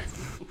 yes. Okay.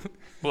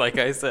 Like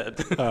I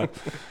said.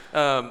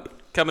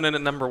 Coming in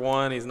at number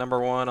one, he's number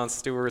one on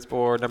Stewart's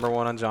board, number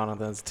one on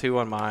Jonathan's, 2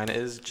 on mine,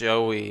 is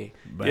Joey.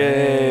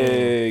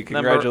 Yay!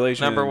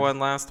 Congratulations. Number one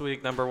last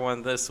week, number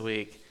one this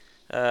week.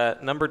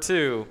 Number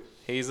 2,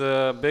 he's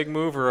a big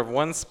mover of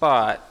 1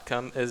 spot,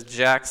 is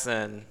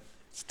Jackson.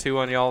 It's 2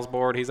 on y'all's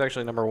board. He's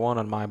actually number 1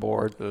 on my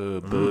board.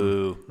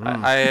 Boo.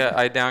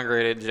 I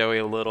downgraded Joey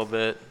a little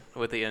bit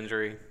with the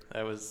injury.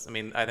 I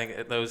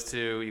think those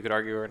two, you could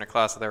argue, are in a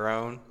class of their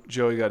own.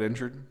 Joey got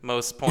injured.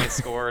 Most points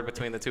scored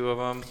between the two of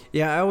them.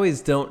 Yeah,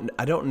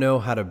 I don't know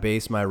how to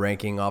base my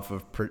ranking off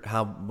of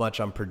how much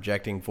I'm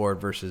projecting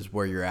forward versus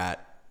where you're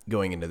at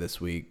going into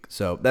this week.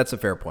 So that's a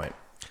fair point.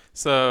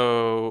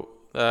 So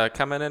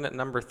coming in at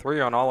number 3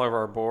 on all of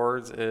our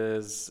boards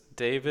is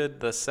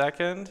David the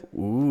second.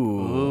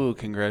 Ooh,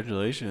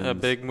 congratulations. A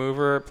big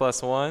mover,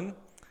 +1.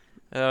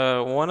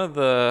 One of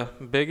the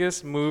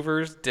biggest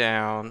movers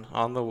down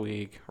on the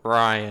week,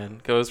 Ryan,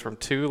 goes from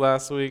 2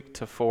 last week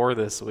to 4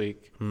 this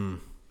week.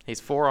 He's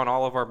 4 on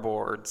all of our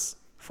boards,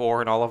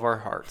 4 in all of our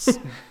hearts.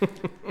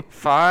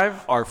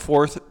 5. Our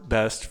 4th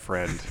best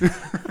friend.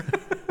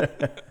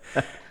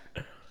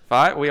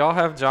 5. We all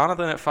have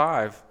Jonathan at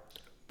 5.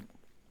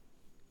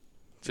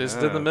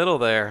 Just in the middle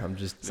there. I'm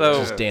just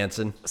So-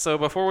 dancing. So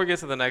before we get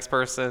to the next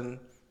person,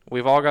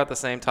 we've all got the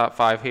same top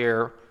 5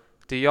 here.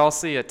 Do y'all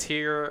see a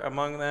tier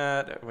among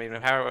that? I mean,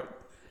 how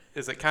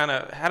does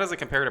it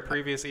compare to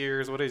previous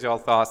years? What is y'all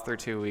thoughts through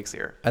 2 weeks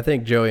here? I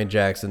think Joey and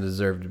Jackson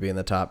deserve to be in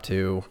the top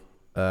 2,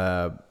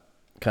 kind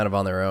of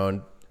on their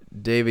own.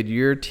 David,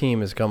 your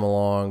team has come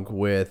along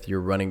with your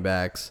running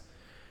backs.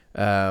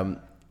 I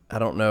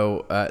don't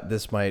know.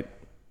 This might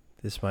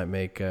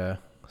make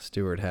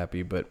Stewart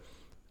happy, but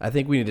I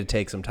think we need to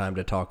take some time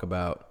to talk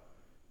about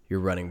your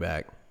running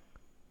back,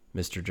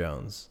 Mr.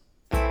 Jones.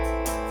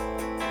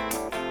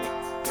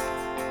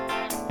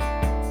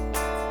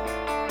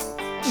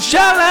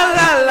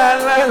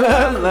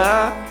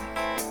 Sha-la-la-la-la-la-la.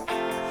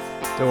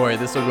 Don't worry,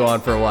 this will go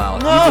on for a while.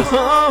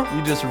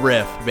 You just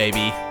riff,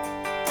 baby.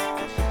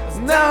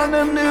 Down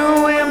in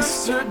New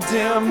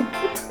Amsterdam,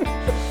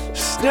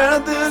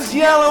 staring at this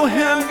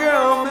yellow-haired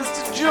girl.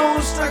 Mr.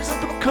 Jones strikes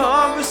up a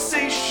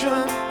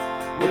conversation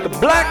with the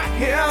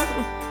black-haired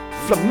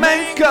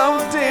flamenco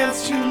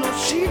dance. You know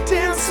she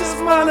dances,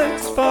 my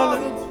legs fall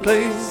in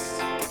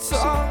place. So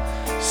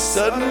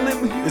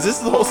suddenly, Is this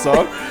the whole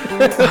song?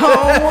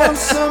 I want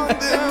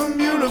something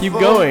beautiful. Keep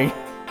going.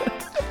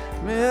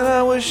 Man,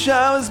 I wish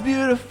I was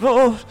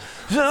beautiful.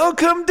 So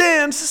come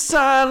dance the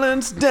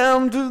silence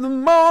down through the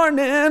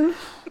morning.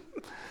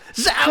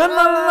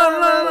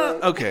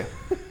 Okay.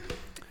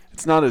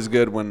 It's not as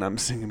good when I'm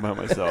singing by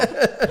myself.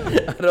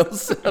 I don't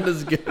sound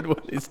as good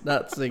when he's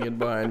not singing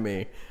behind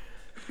me.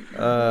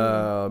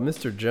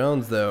 Mr.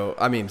 Jones, though,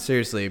 I mean,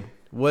 seriously,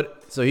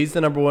 what? So he's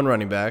the number one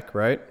running back,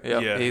 right?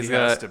 Yep. Yeah, he's he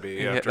got, has to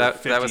be.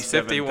 After that was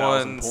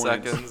 57,000 51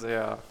 seconds.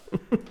 Yeah.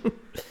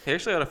 He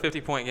actually had a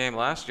 50-point game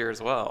last year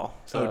as well.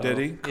 So, Oh, did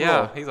he? Cool.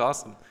 Yeah, he's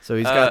awesome. So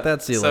he's got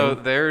that ceiling. So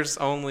there's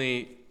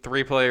only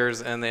 3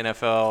 players in the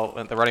NFL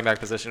at the running back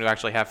position who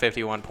actually have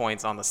 51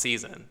 points on the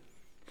season.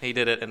 He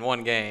did it in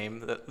one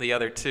game. The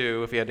other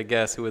 2, if you had to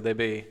guess, who would they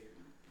be?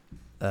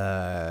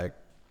 Raheem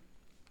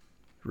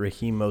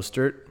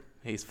Mostert.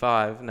 He's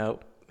 5.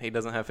 Nope. He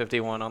doesn't have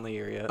 51 on the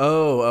year yet.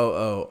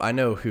 Oh. I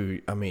know who.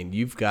 I mean,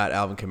 you've got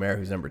Alvin Kamara,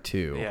 who's number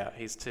 2. Yeah,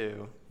 he's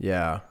 2.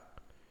 Yeah.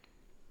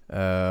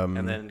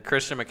 And then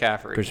Christian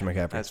McCaffrey. Christian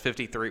McCaffrey has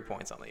 53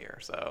 points on the year.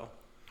 So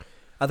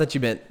I thought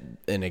you meant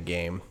in a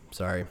game.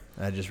 Sorry.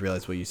 I just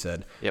realized what you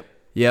said.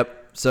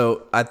 Yep.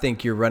 So I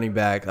think your running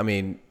back, I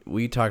mean,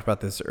 we talked about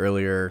this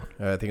earlier.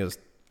 I think it was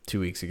 2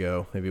 weeks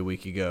ago, maybe a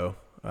week ago,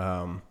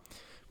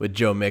 with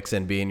Joe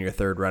Mixon being your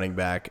third running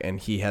back, and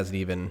he hasn't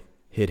even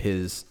hit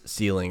his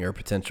ceiling or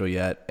potential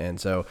yet. And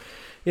so,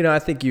 I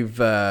think you've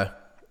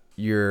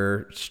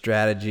your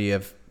strategy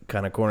of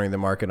kind of cornering the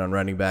market on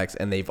running backs,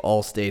 and they've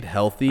all stayed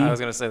healthy. I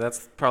was going to say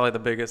that's probably the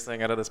biggest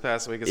thing out of this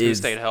past week is who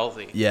stayed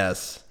healthy.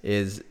 Yes,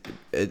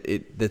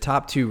 the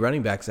top 2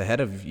 running backs ahead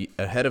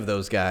of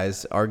those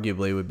guys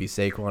arguably would be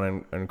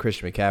Saquon and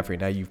Christian McCaffrey.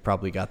 Now you've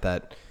probably got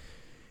that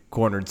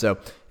cornered. So,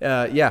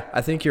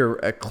 I think you're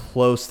a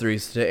close 3.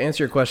 So to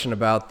answer your question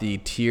about the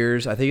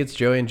tiers, I think it's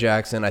Joey and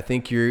Jackson. I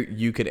think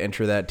you could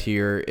enter that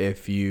tier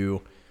if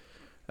you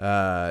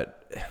had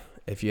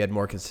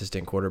more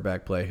consistent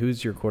quarterback play.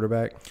 Who's your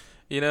quarterback?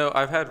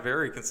 I've had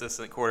very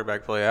consistent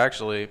quarterback play.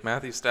 Actually,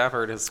 Matthew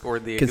Stafford has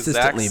scored the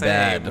exact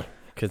same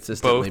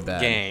Consistently both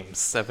bad. games,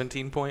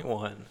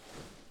 17.1.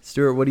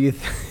 Stuart, what do you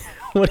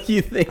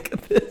think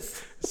of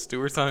this?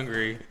 Stuart's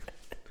hungry.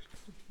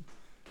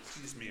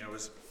 Excuse me, I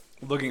was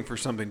looking for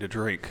something to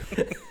drink.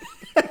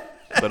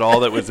 But all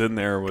that was in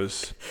there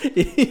was...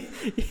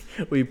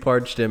 We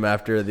parched him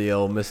after the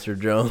old Mr.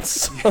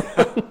 Jones.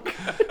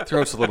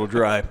 Throat's a little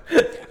dry.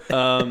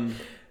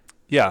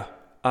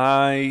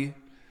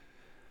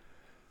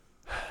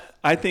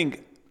 I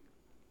think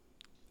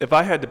if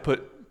I had to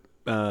put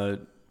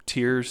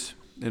tiers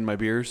in my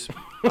beers,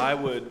 I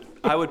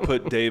would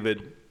put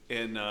David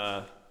in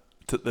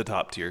the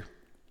top tier.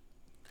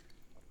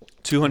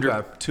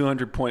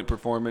 200 point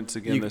performance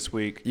again this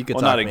week. You could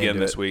not again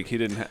this week. He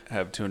didn't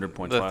have 200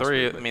 points last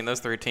week.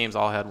 Those 3 teams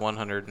all had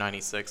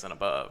 196 and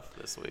above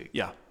this week.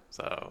 Yeah.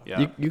 So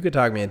yeah, you could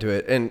talk me into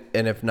it, and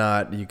if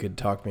not, you could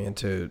talk me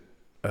into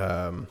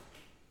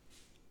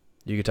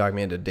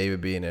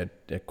David being a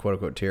quote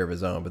unquote tier of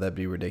his own, but that'd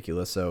be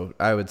ridiculous. So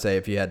I would say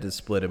if you had to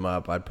split him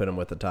up, I'd put him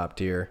with the top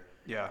tier.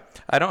 Yeah.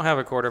 I don't have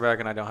a quarterback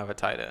and I don't have a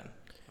tight end.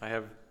 I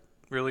have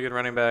really good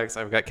running backs.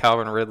 I've got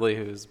Calvin Ridley,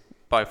 who's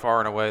by far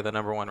and away the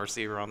number 1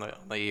 receiver on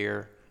the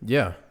year.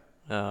 Yeah.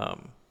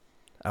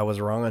 I was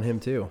wrong on him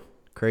too.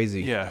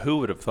 Crazy. Yeah. Who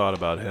would have thought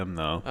about him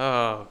though?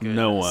 Oh, goodness.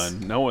 No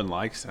one. No one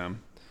likes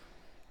him.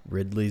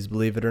 Ridley's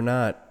Believe It or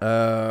Not.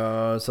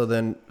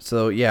 Ryan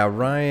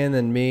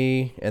and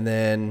me, and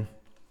then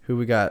who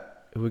we got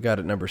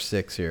at number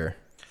 6 here?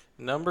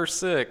 Number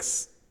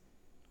 6.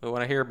 We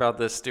want to hear about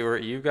this,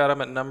 Stuart. You got him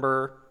at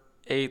number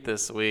 8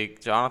 this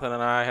week. Jonathan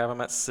and I have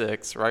him at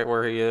 6, right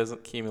where he is,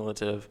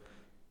 cumulative.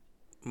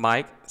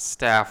 Mike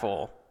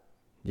Staffel.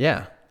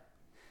 Yeah.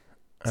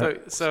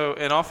 So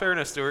in all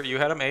fairness, Stuart, you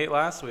had him 8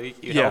 last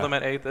week. You held him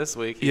at 8 this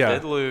week. He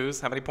did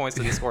lose. How many points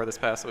did he score this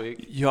past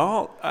week?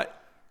 Y'all,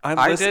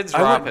 I did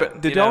drop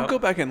it. Did y'all go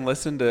back and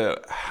listen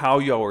to how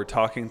y'all were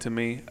talking to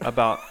me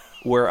about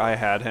where I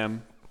had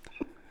him?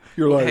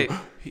 You're like,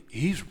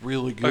 he's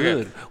really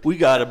good. Okay. We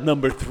got him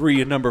number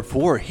 3 and number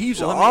 4.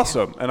 He's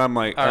awesome. And I'm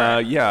like, right.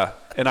 Yeah.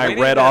 And I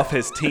read off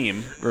his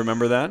team.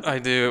 Remember that? I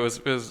do.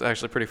 It was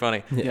actually pretty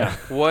funny. Yeah.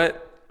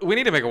 We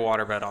need to make a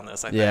water bet on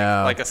this, I think.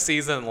 Yeah. Like a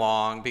season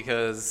long,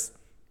 because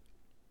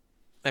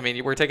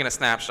we're taking a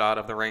snapshot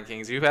of the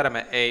rankings. You've had him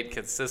at 8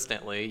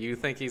 consistently. You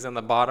think he's in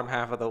the bottom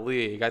half of the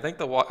league. I think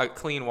a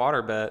clean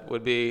water bet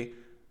would be,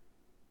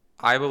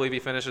 I believe he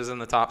finishes in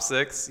the top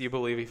 6. You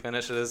believe he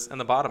finishes in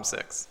the bottom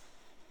 6.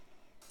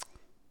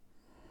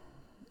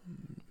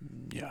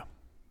 Yeah.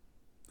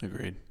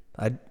 Agreed.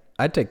 I'd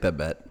take that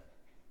bet.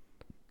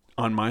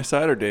 On my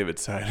side or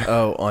David's side?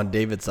 Oh, on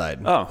David's side.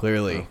 Oh.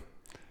 Clearly.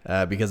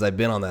 Because I've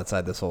been on that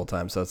side this whole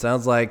time. So it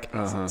sounds like...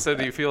 So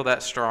do you feel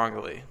that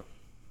strongly?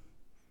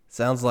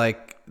 Sounds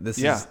like this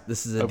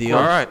is a deal.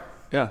 All right.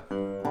 Yeah.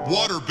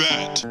 Water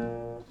bet.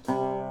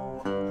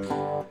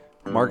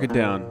 Mark it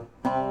down.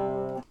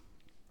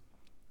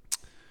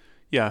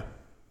 Yeah.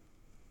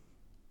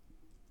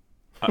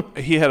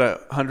 He had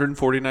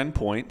 149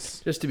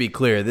 points. Just to be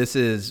clear, this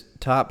is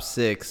top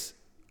 6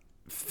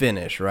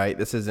 finish, right?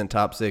 This isn't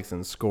top 6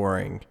 in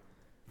scoring.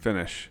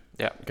 Finish.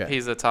 Yeah. Okay.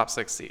 He's a top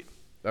 6 seed.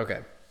 Okay.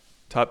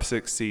 Top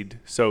 6 seed.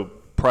 So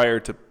prior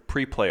to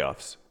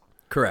pre-playoffs.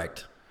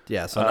 Correct.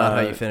 Yeah, so not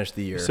how you finished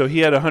the year. So he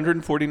had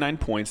 149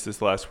 points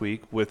this last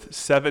week, with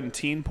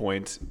 17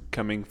 points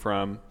coming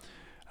from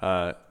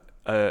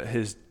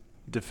his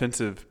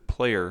defensive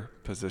player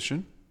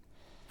position,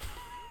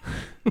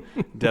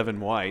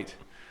 Devin White,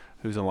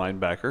 who's a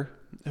linebacker,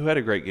 who had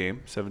a great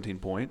game, 17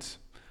 points.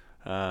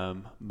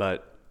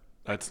 But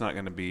that's not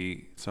going to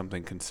be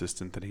something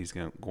consistent that he's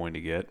going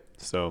to get.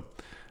 So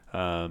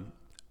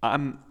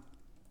I'm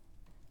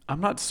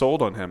not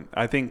sold on him.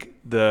 I think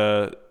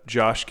the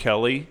Josh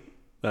Kelly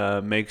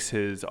makes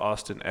his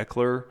Austin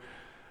Eckler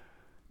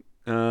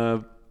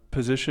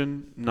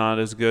position not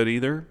as good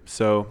either.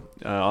 So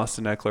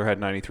Austin Eckler had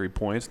 93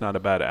 points, not a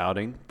bad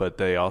outing, but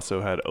they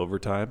also had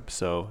overtime,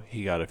 so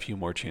he got a few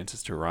more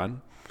chances to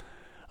run.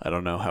 I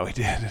don't know how he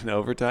did in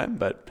overtime,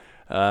 but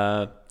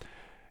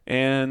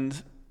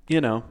and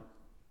you know,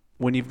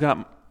 when you've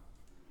got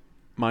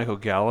Michael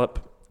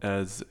Gallup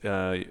as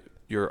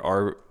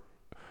your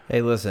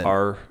hey, listen.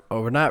 R.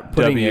 We're not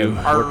putting W.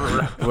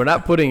 him. We're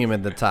not putting him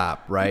in the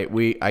top, right?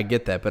 I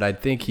get that, but I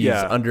think he's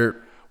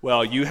under.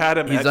 Well, you had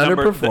him He's at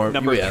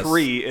number yes.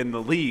 3 in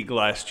the league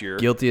last year.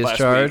 Guilty as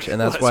charged,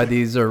 and that's why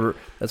these are.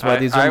 That's why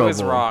these are. I mobile.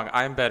 was wrong.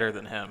 I'm better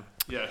than him.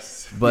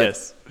 Yes. But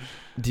yes.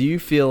 do you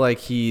feel like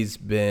he's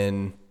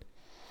been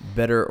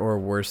better or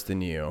worse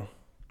than you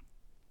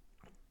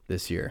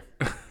this year?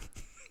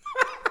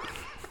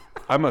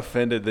 I'm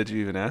offended that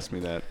you even asked me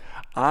that.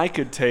 I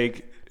could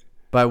take.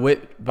 By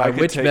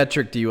which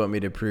metric do you want me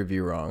to prove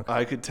you wrong?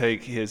 I could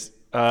take his.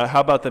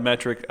 How about the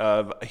metric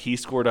of he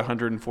scored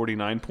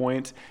 149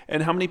 points,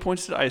 and how many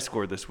points did I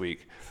score this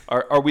week?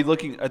 Are we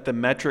looking at the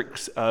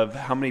metrics of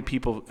how many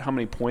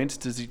points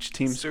does each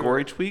team score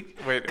each week?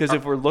 Because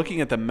if we're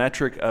looking at the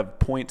metric of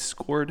points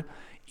scored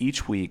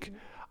each week,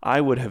 I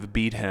would have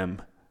beat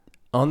him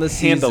on the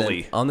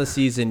handily. On the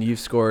season, you've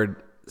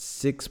scored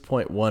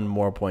 6.1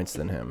 more points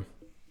than him.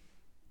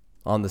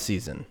 On the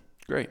season.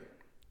 Great.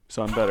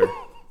 So I'm better.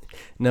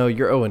 No,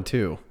 you're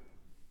 0-2.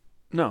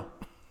 No.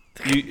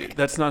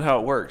 That's not how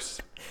it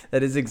works.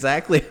 That is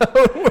exactly how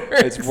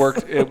it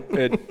works.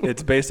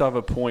 It's based off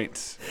of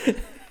points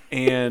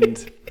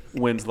and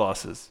wins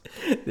losses.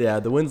 Yeah,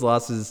 the wins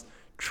losses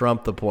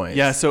trump the points.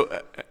 Yeah.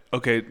 So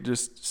okay,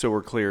 just so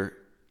we're clear.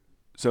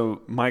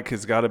 So Mike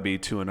has got to be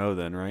 2-0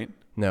 then, right?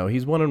 No,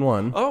 he's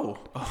 1-1.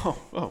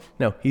 Oh.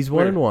 No, he's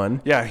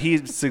 1-1. Yeah,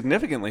 he's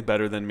significantly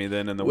better than me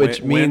then in the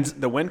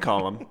win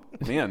column.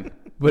 Man,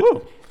 but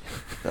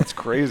that's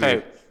crazy.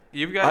 Hey,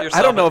 you've got yourself.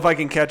 I don't know if I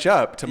can catch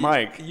up to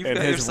Mike. You've and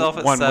got his yourself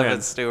at 1 7,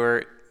 win.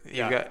 Stuart.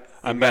 I'm got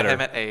better.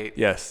 him at 8.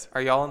 Yes.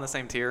 Are y'all in the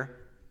same tier?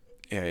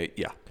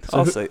 Yeah.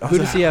 So who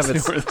does he have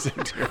at 6?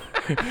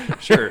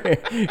 Sure.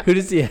 Who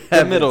does he have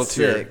The middle at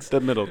tier. 6? The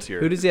middle tier.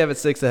 Who does he have at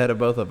 6 ahead of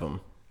both of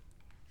them?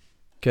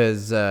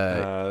 Because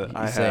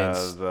I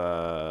have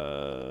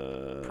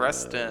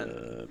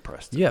Preston.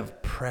 You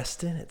have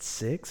Preston at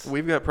 6?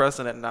 We've got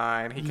Preston at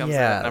 9. He comes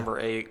in at number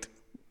 8.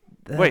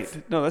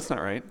 Wait, no, that's not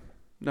right.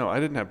 No, I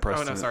didn't have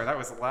Preston. Oh, no, sorry. That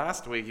was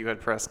last week you had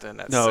Preston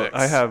at 6. No,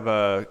 I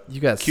have you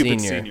got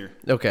Cupid senior.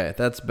 Okay,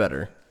 that's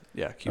better.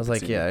 Yeah, Cupid I was like,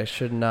 senior. yeah, I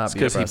should not be.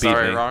 Because he beat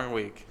Sorry, me. wrong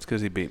week. It's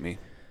because he beat me.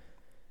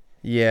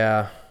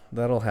 Yeah,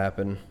 that'll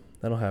happen.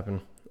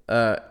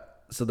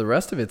 So the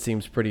rest of it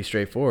seems pretty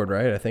straightforward,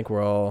 right? I think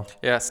we're all.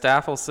 Yeah,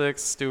 Staffel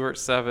 6, Stewart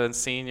 7,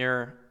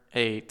 Senior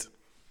 8.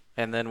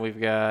 And then we've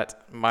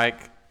got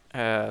Mike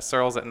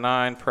Searles at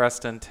 9,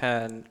 Preston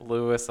 10,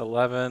 Lewis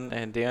 11,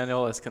 and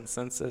Daniel is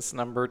consensus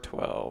number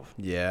 12.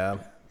 Yeah.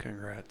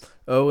 Congrats.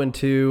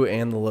 0-2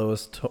 and the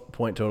lowest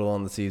point total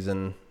on the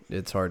season.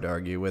 It's hard to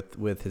argue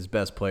with his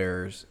best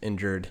players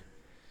injured.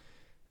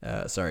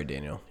 Sorry,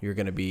 Daniel. You're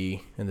going to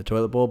be in the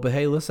toilet bowl. But,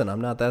 hey, listen,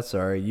 I'm not that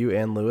sorry. You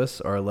and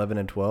Lewis are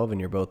 11-12, and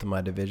you're both in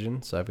my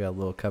division. So I've got a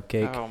little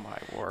cupcake Oh, my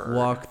word.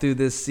 walk through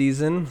this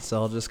season.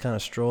 So I'll just kind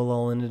of stroll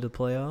all into the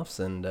playoffs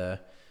and,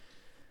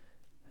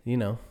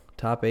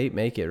 top 8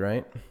 make it,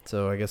 right?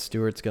 So I guess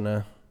Stewart's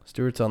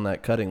on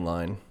that cutting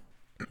line.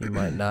 He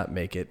might not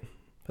make it,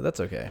 but that's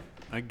okay.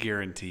 I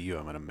guarantee you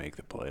I'm going to make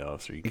the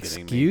playoffs. Are you kidding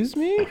me? Excuse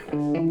me?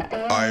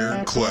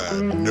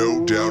 Ironclad,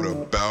 no doubt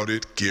about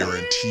it,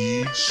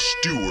 guarantee,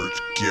 Stewart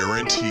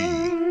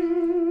guarantee.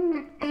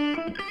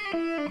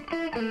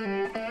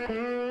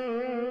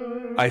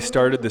 I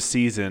started the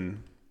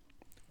season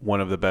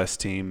one of the best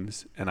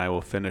teams, and I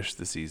will finish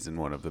the season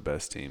one of the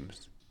best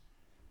teams.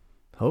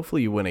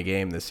 Hopefully you win a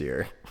game this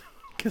year,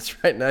 because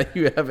right now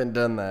you haven't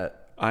done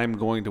that. I'm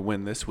going to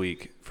win this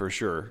week for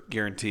sure,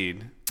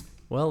 guaranteed.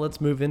 Well,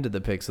 let's move into the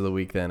picks of the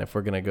week then, if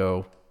we're going to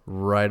go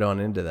right on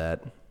into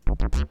that.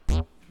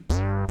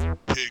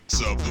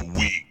 Picks of the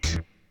week.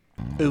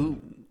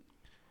 Ooh.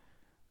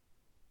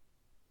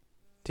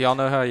 Do y'all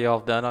know how y'all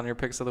have done on your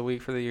picks of the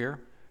week for the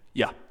year?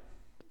 Yeah.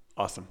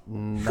 Awesome.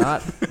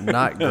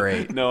 Not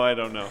great. No, I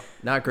don't know.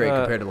 Not great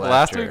compared to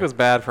last year. Week was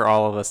bad for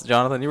all of us.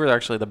 Jonathan, you were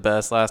actually the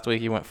best last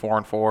week. You went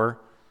 4-4.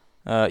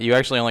 You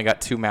actually only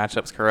got 2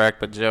 matchups correct,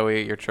 but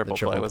Joey, your triple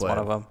play was one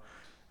of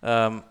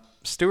them.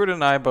 Stuart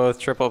and I both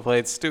triple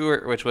played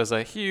Stuart, which was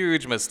a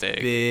huge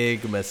mistake.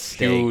 Big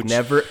mistake. Huge.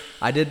 Never.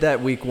 I did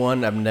that week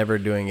 1. I'm never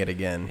doing it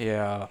again.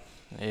 Yeah.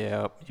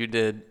 Yeah, you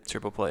did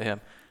triple play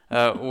him.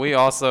 We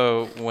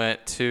also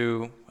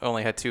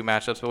only had 2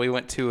 matchups, but we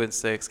went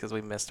 2-6 because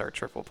we missed our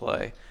triple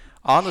play.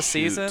 On the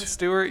season,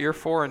 Stuart, you're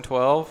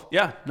 4-12.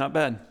 Yeah, not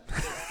bad.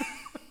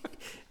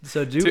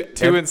 So do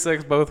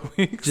 2-6 both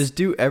weeks. Just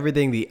do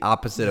everything the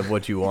opposite of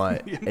what you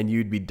want, and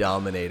you'd be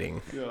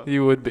dominating. Yeah.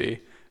 You would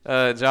be.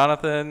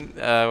 Jonathan,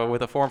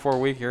 with a 4-4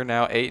 week, you're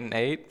now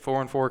 8-8,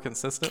 4-4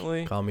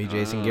 consistently. Call me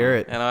Jason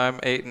Garrett. And I'm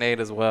 8-8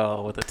 as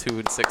well with a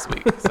 2-6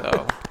 week.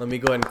 So let me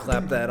go ahead and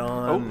clap that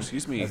on. Oh,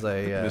 excuse me, as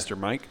I, Mr.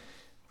 Mike.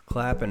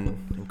 Clap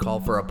and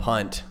call for a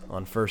punt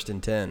on 1st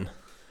and 10.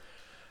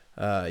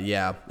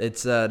 Yeah,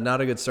 it's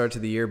not a good start to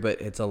the year,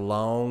 but it's a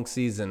long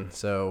season,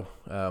 so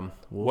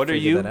we'll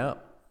figure that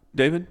out.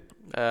 David?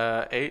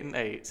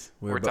 8-8.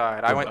 We're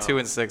tied. I went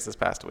 2-6 this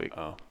past week.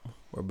 Oh,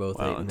 we're both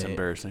 8 and 8. That's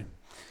embarrassing.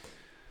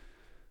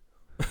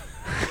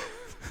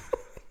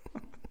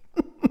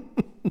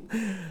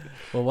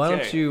 Well, why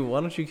don't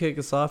you kick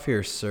us off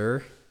here,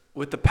 sir?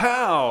 With the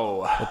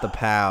PoW.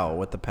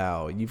 With the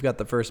PoW. You've got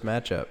the first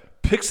matchup.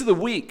 Picks of the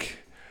week.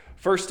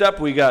 First up,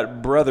 we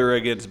got brother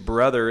against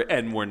brother,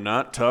 and we're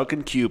not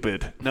talking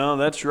Cupid. No,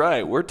 that's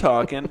right. We're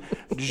talking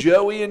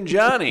Joey and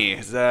Johnny,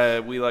 as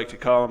we like to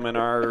call them in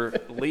our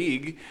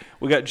league.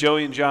 We got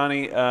Joey and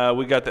Johnny.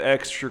 We got the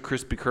extra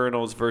crispy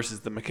kernels versus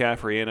the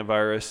McCaffrey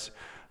antivirus.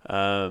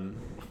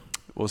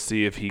 We'll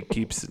see if he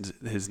keeps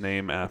his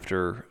name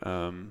after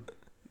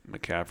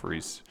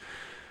McCaffrey's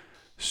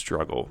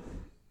struggle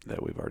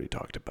that we've already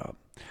talked about.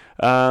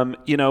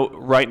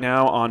 Right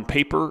now on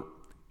paper,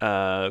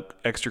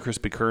 Extra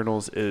Crispy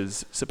Kernels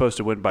is supposed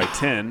to win by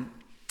 10.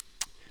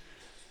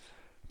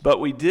 But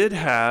we did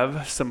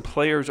have some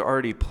players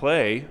already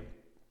play.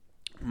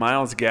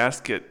 Miles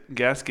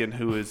Gaskin,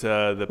 who is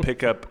the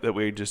pickup that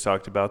we just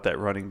talked about, that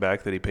running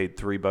back that he paid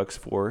 $3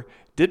 for,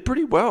 did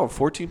pretty well,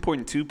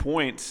 14.2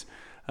 points.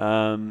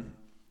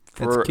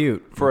 That's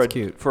cute.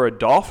 For a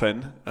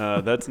Dolphin,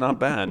 that's not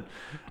bad.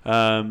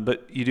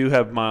 But you do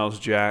have Miles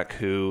Jack,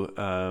 who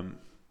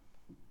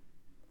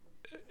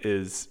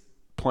is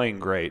playing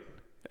great.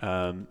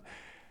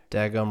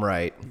 Daggum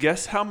right.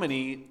 Guess how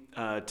many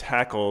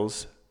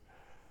tackles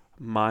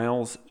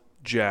Miles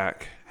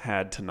Jack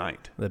had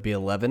tonight? That'd be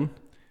 11?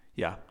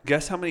 Yeah.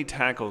 Guess how many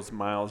tackles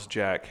Miles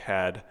Jack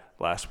had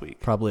last week?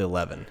 Probably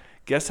 11.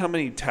 Guess how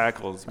many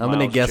tackles I'm going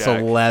to guess Jack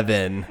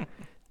 11.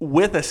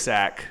 with a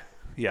sack.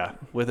 Yeah,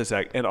 with a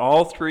sack. And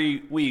all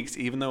 3 weeks,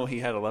 even though he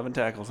had 11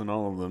 tackles in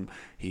all of them,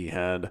 he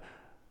had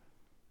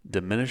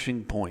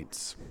diminishing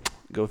points.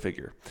 Go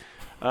figure.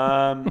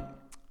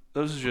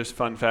 Those are just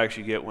fun facts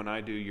you get when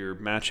I do your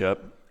matchup.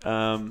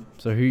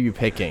 So who are you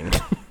picking?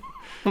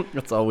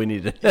 That's all we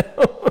need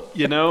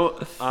to know.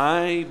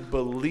 I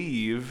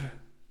believe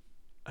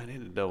 – I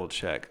need to double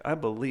check. I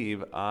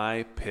believe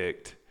I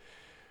picked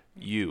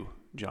you,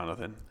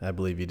 Jonathan. I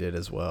believe you did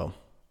as well.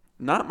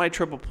 Not my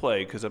triple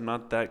play because I'm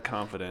not that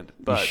confident.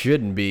 But you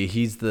shouldn't be.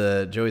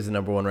 Joey's the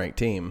number 1 ranked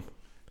team.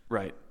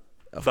 Right.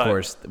 Of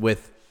course,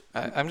 with –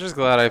 I'm just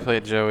glad I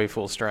played Joey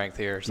full strength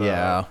here. So.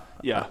 Yeah.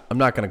 I'm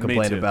not going to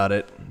complain about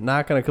it.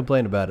 Not going to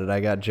complain about it. I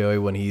got Joey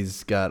when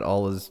he's got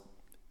all his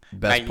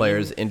best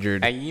players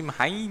injured. Naeem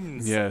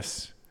Hines.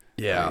 Yes.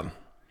 Yeah. Right.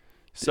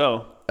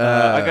 So,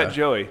 I got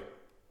Joey.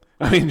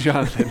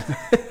 Jonathan.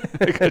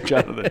 I got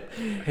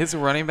Jonathan. His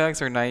running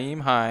backs are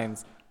Naeem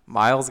Hines,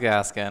 Miles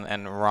Gaskin,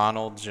 and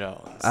Ronald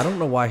Jones. I don't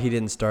know why he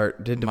didn't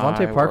start. Did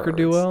Devontae Parker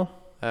do well?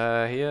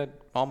 He had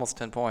almost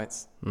 10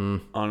 points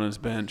on his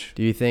bench.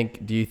 Do you think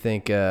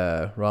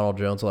Ronald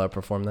Jones will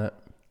outperform that?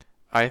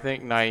 I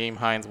think Naeem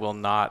Hines will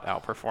not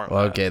outperform that.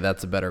 Okay,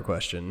 that's a better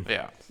question.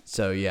 Yeah.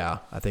 So, yeah,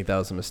 I think that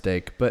was a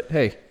mistake. But,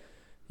 hey,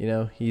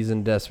 he's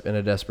in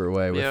a desperate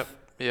way. With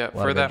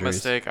for that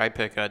mistake, I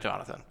pick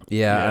Jonathan.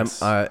 Yeah,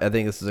 yes. I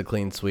think this is a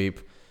clean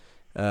sweep.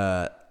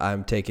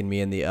 I'm taking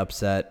me in the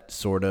upset,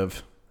 sort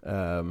of.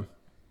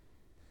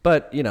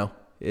 But,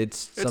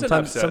 it's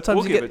sometimes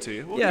we'll you give get it to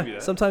you. We'll give you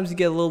that. Sometimes you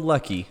get a little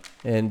lucky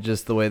in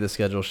just the way the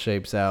schedule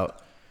shapes out.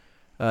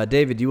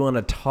 David, do you want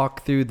to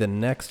talk through the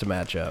next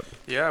matchup?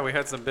 Yeah, we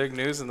had some big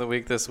news in the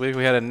week this week.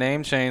 We had a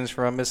name change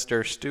from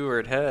Mr.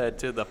 Stuart Head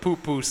to the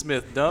Poo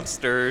Smith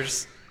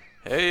Dumpsters.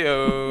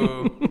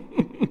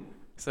 Heyo.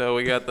 So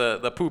we got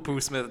the Poo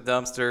Smith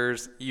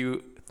Dumpsters.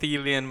 You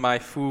Thielen my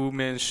Fu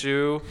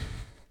Manchu.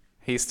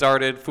 He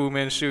started Fu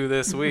Manchu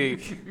this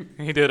week.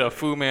 He did a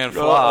Fu Man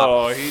flop.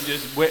 Oh, he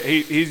just went,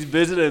 he's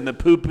visiting the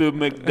Poo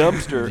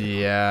McDumpster.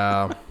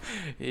 Yeah.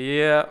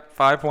 Yeah,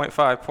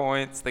 5.5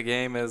 points. The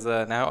game is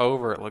now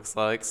over, it looks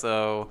like.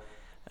 So,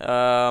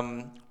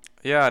 not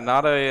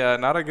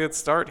a good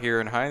start here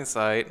in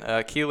hindsight.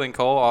 Keelan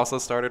Cole also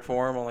started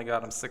for him, only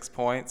got him 6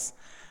 points.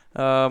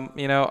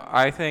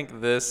 I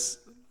think this,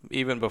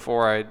 even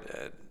before I,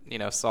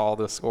 saw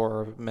the score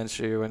of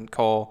Minshew and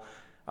Cole,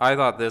 I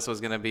thought this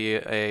was going to be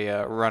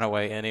a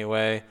runaway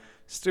anyway.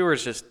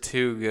 Stewart's just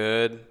too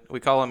good. We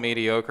call him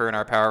mediocre in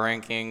our power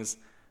rankings,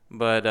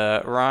 but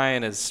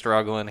Ryan is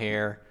struggling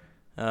here.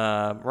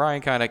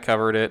 Ryan kind of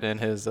covered it in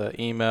his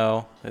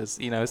email. His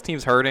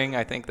team's hurting.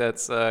 I think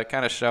that's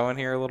kind of showing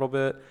here a little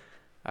bit.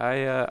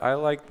 I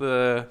like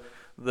the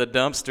the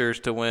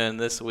Dumpsters to win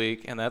this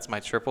week, and that's my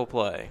triple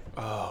play.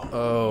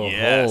 Oh,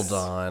 yes.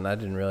 hold on. I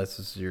didn't realize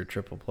this was your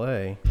triple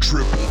play.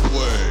 Triple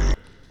play.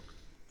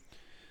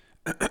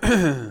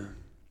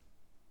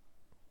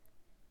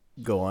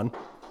 Go on.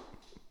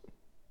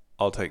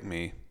 I'll take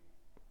me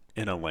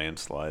in a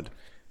landslide.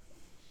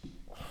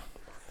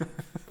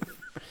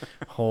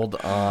 Hold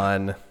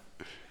on.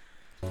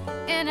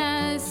 And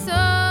I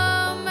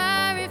saw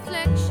my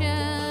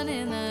reflection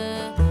in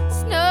the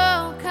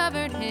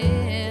snow-covered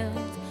hills.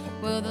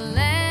 Well, the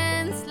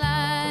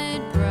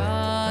landslide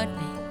brought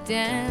me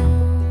down.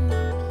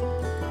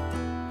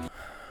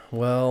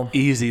 Well,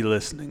 Easy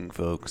listening,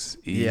 folks.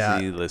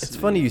 Easy listening. it's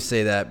funny you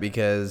say that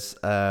because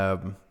I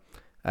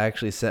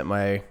actually sent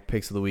my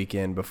picks of the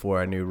weekend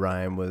before I knew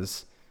Ryan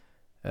was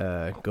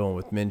going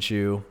with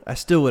Minshew. I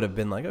still would have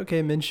been like,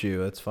 okay,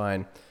 Minshew, that's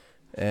fine.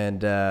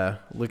 And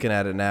looking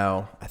at it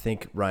now, I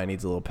think Ryan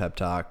needs a little pep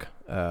talk.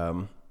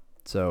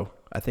 So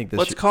I think this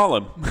Let's call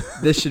him.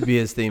 this should be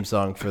his theme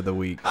song for the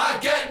week. I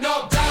get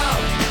knocked down,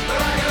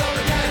 but I get up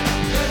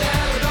again. You're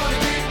never gonna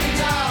keep me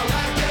down.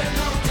 I get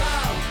knocked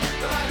down,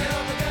 but I get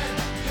up again.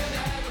 You're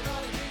never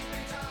gonna keep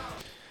me down.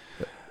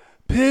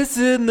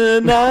 Pissing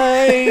the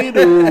night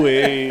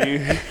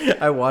away.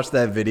 I watched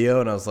that video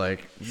and I was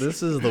like,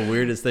 this is the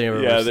weirdest thing I've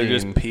ever seen. Yeah, they're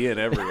just peeing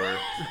everywhere.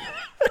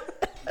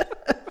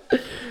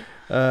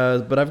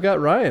 But I've got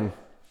Ryan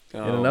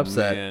in an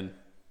upset. Man.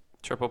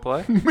 Triple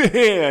play?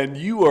 Man,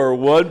 you are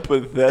one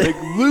pathetic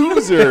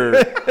loser.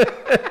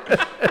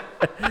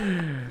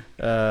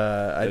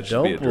 I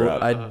should be a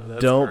drop.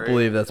 don't great.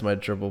 believe that's my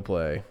triple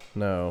play.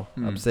 No,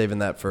 I'm saving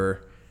that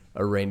for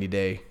a rainy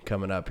day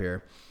coming up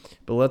here.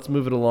 But let's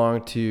move it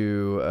along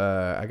to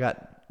I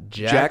got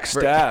Jack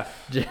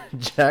Staff.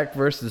 Jack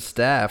versus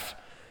Staff.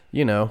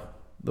 You know,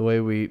 the way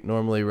we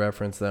normally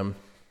reference them.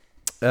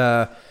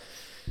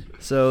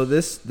 So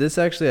this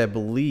actually, I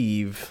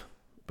believe,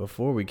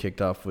 before we kicked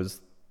off the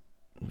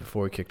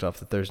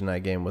Thursday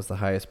night game, was the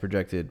highest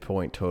projected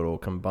point total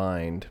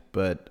combined,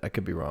 but I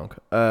could be wrong.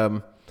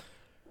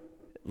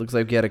 Looks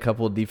like we had a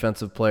couple of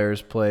defensive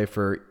players play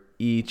for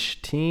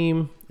each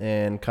team,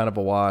 and kind of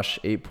a wash.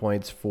 8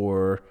 points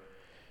for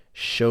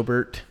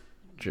Schobert,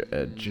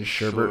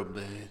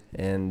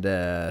 and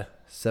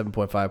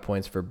 7.5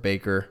 points for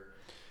Baker.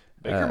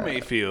 Baker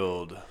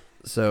Mayfield.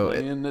 So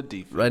Playing the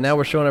defense. right now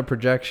we're showing a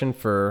projection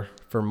for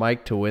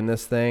Mike to win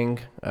this thing,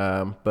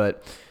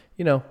 but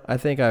you know, I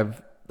think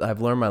I've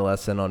learned my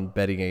lesson on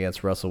betting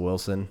against Russell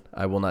Wilson.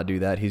 I will not do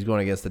that. He's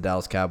going against the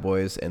Dallas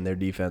Cowboys, and their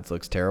defense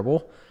looks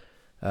terrible.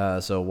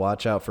 So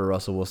watch out for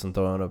Russell Wilson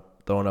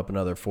throwing up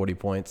another 40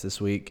 points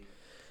this week.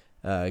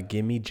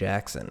 Give me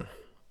Jackson.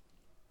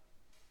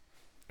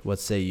 What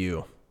say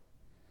you,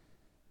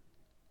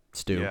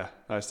 Stu? Yeah,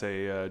 I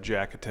say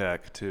Jack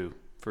attack too,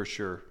 for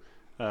sure.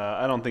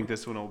 I don't think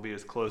this one will be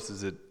as close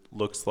as it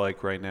looks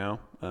like right now.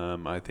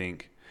 I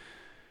think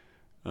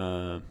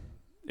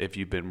if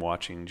you've been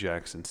watching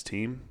Jackson's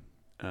team,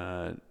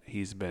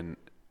 he's been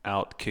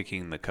out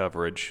kicking the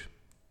coverage,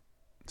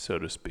 so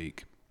to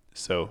speak.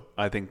 So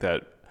I think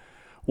that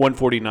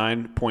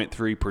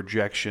 149.3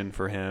 projection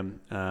for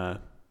him, I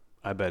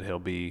bet he'll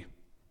be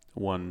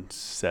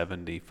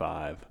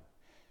 175.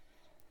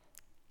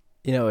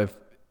 You know,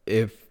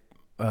 if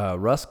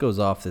Russ goes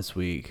off this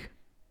week,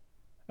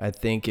 I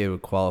think it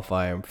would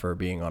qualify him for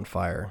being on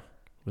fire.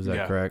 Was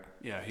that correct?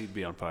 Yeah, he'd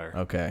be on fire.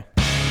 Okay.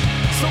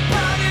 So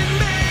pardon me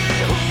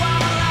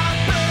while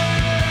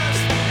I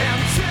burst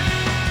into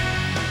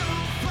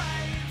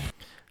flames.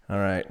 All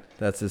right.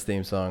 That's his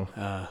theme song.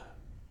 I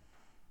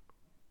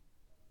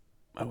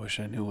wish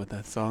I knew what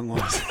that song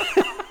was.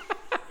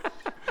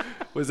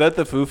 Was that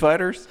the Foo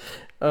Fighters?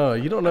 Oh,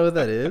 you don't know what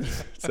that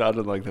is?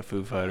 Sounded like the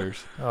Foo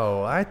Fighters.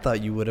 Oh, I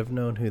thought you would have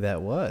known who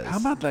that was. How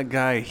about that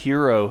guy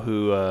Hero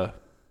who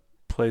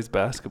plays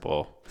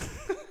basketball?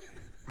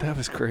 That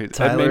was crazy.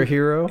 Tyler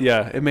Hero?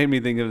 Yeah, it made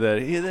me think of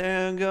that. Here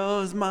there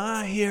goes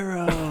my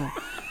hero.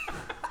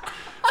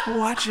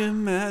 Watch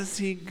him as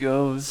he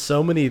goes.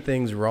 So many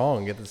things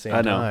wrong at the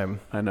same time.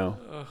 I know.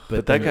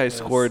 But that guy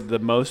scored the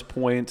most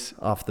points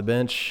Off the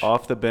bench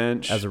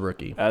as as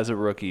a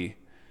rookie.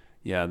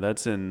 Yeah,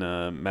 that's in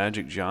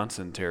Magic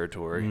Johnson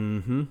territory.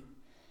 Mm-hmm.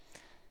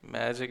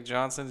 Magic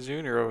Johnson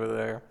Jr. over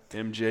there.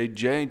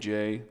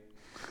 MJJJ.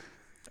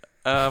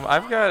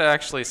 I've got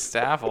actually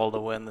Staffel to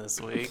win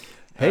this week.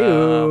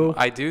 Hey-o.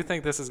 I do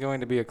think this is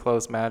going to be a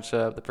close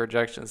matchup. The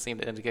projections seem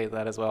to indicate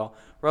that as well.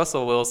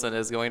 Russell Wilson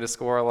is going to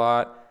score a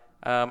lot.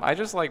 I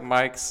just like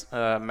Mike's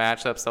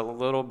matchups a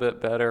little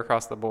bit better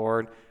across the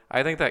board.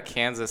 I think that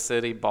Kansas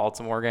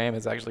City-Baltimore game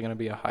is actually going to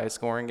be a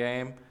high-scoring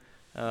game.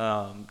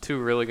 Two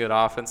really good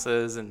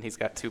offenses, and he's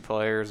got two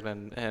players,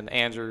 and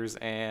Andrews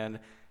and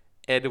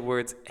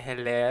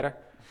Edwards-Helaire.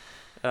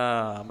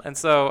 And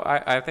so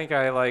I think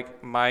I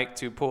like Mike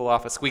to pull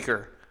off a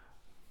squeaker.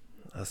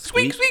 A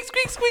Squeak, squeak,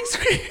 squeak, squeak,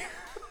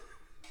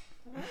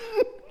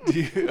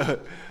 squeak.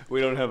 We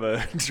don't have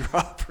a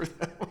drop for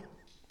that one.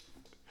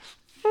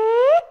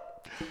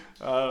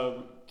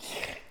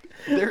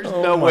 There's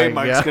no way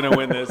Mike's going to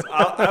win this.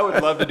 I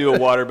would love to do a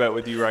water bet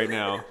with you right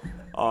now.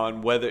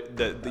 on whether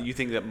that you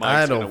think that Mike's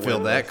I gonna don't feel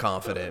win that this.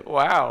 confident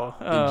Wow.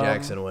 in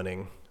Jackson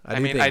winning. I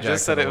do mean, think I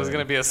just said Jackson it was will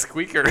going to win. be a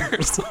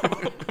squeaker, so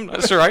I'm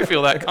not sure I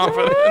feel that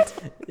confident.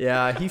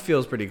 Yeah, he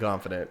feels pretty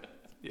confident.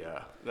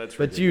 Yeah, that's.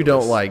 But ridiculous.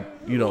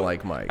 you don't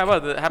like Mike. How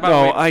about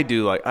No, we, I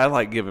do like. I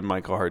like giving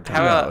Michael a hard time.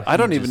 How about- I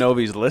don't even know if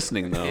he's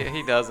listening though.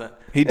 he doesn't.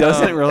 He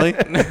doesn't really.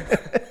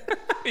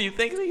 You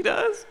think he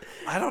does?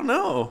 I don't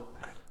know.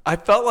 I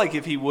felt like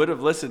if he would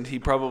have listened, he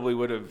probably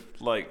would have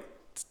like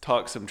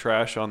talked some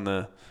trash on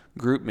the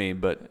group me.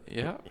 But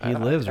Yeah. He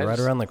lives I right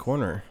just- around the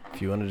corner.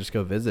 If you want to just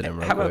go visit him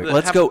real How about quick. the-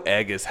 let's Have- go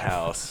egg his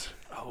house.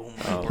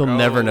 He'll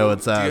never know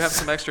it's Do you have us.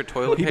 some extra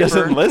toilet He paper?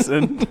 doesn't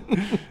listen.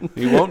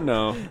 He won't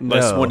know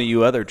unless No. one of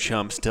you other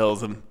chumps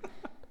tells him.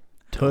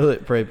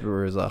 Toilet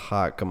paper is a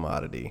hot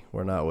commodity.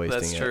 We're not wasting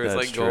That's it. true. It's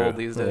That's like true. gold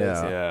these days.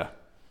 Yeah. Yeah,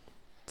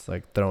 It's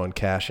like throwing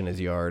cash in his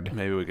yard.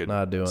 maybe we could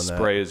Not doing that.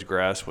 spray his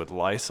grass with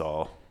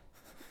Lysol.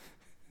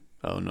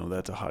 Oh no,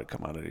 that's a hot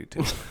commodity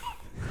too.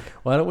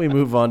 Why don't we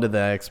move on to the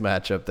next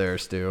matchup there,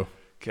 Stu?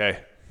 Okay.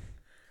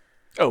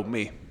 Oh,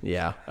 me.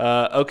 Yeah.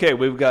 Okay,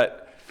 we've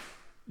got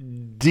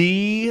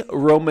D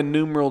Roman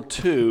numeral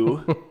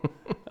 2,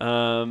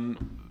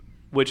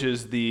 which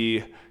is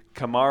the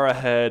Kamara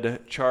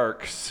Head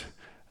Sharks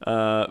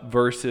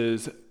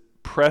versus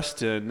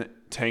Preston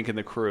Tank and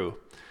the Crew.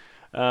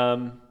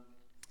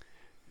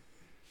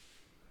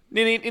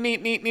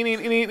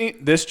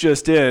 This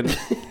just in.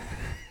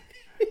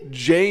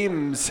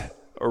 James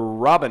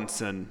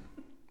Robinson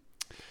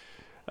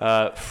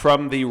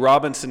from the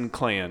Robinson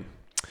clan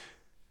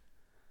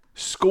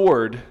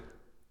scored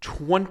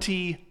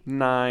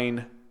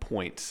 29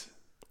 points.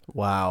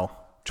 Wow.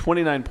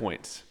 29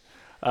 points.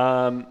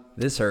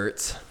 This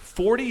hurts.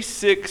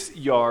 46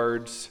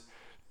 yards,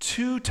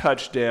 2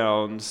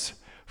 touchdowns,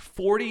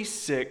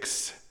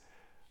 46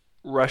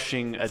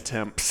 rushing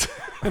attempts.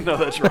 No,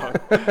 that's wrong.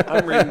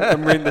 I'm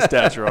reading the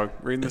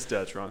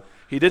stats wrong.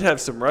 He did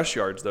have some rush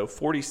yards, though.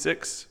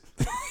 46.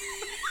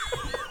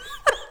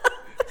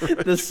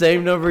 The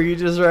same number you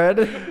just read?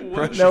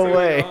 No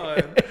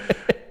way.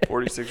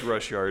 46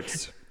 rush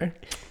yards.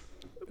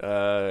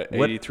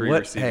 83 what,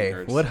 receiving hey,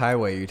 yards. what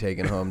highway are you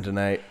taking home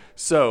tonight?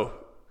 So,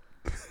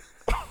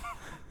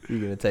 You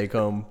going to take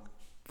home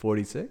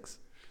 46?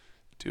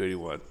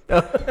 281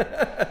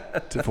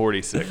 to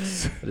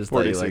 46. I just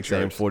thought you 46 like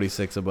saying yards.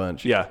 46 a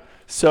bunch. Yeah.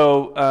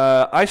 So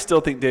I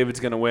still think David's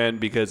going to win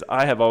because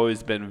I have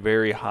always been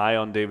very high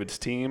on David's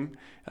team.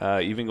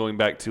 Even going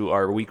back to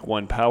our Week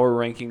 1 power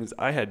rankings,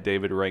 I had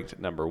David ranked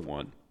number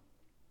 1.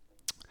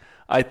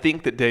 I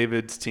think that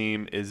David's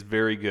team is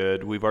very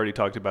good. We've already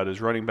talked about his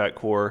running back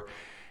core.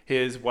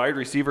 His wide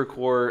receiver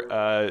core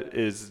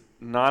is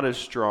not as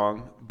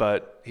strong,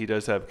 but he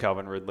does have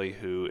Calvin Ridley,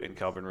 and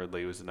Calvin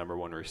Ridley was the number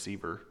 1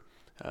 receiver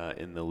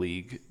in the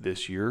league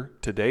this year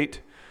to date.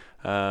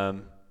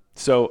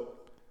 So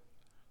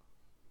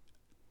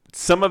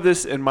some of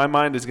this, in my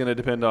mind, is going to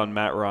depend on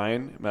Matt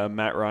Ryan.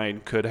 Matt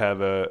Ryan could have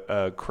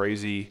a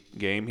crazy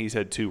game. He's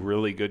had 2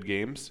 really good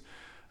games,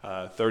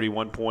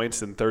 31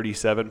 points and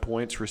 37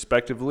 points,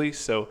 respectively.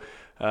 So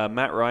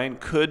Matt Ryan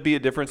could be a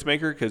difference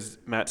maker because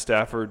Matt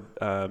Stafford,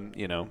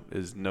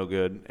 is no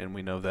good, and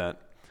we know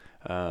that.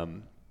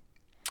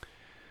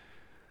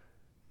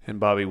 And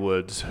Bobby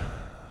Woods,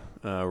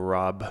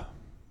 Rob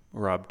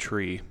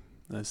Tree,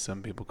 as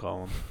some people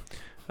call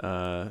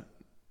him.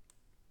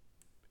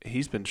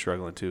 He's been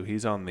struggling too.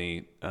 He's on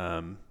the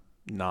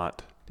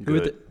not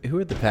good. Who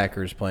are the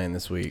Packers playing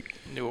this week?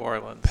 New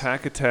Orleans.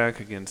 Pack attack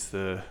against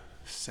the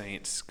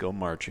Saints go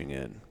marching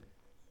in.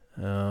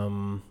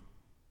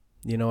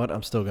 You know what?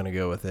 I'm still going to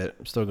go with it.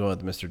 I'm still going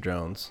with Mr.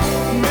 Jones.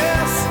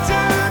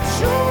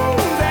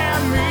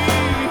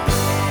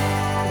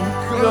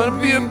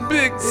 Gonna be a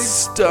big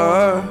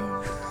star.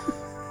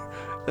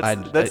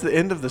 That's the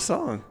end of the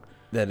song.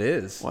 That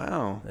is.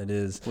 Wow. It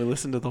is. We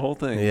listened to the whole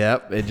thing.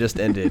 Yep, it just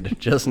ended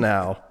just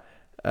now.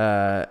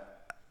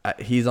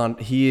 He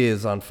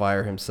is on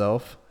fire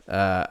himself.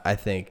 I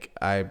think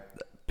I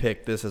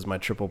picked this as my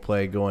triple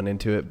play going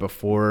into it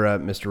before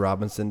Mr.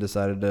 Robinson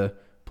decided to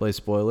play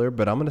spoiler,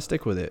 but I'm going to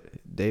stick with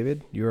it.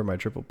 David, you are my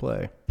triple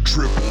play.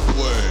 Triple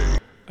play.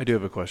 I do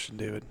have a question,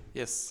 David.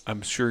 Yes.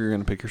 I'm sure you're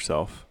going to pick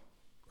yourself,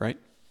 right?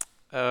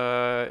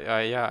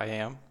 Yeah, I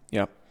am.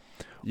 Yep.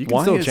 You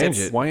can still change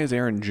it. Why is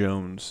Aaron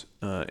Jones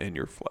in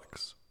your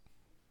flex?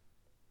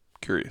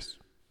 Curious.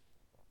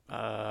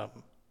 I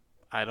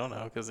don't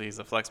know because he's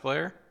a flex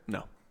player.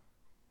 No.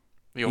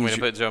 You want me to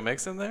put Joe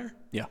Mixon there?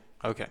 Yeah.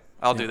 Okay,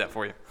 I'll do that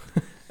for you.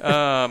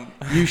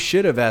 You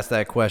should have asked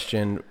that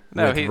question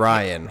with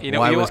Ryan.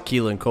 Why was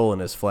Keelan Cole in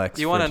his flex?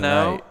 You want to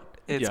know?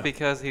 It's Yeah.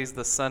 because he's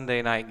the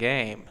Sunday night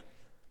game.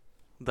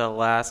 The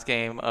last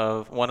game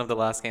of one of the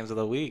last games of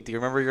the week. Do you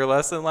remember your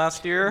lesson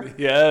last year?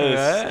 Yes.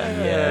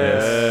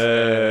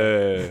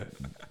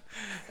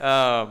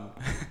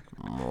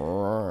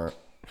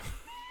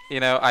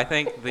 I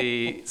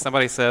think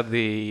somebody said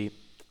the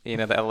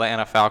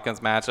Atlanta Falcons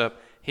matchup.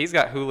 He's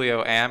got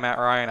Julio and Matt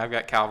Ryan. I've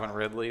got Calvin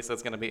Ridley, so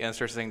it's going to be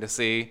interesting to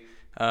see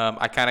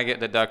I kind of get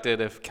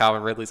deducted if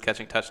Calvin Ridley's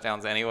catching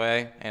touchdowns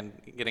anyway and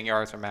getting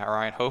yards from Matt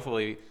Ryan.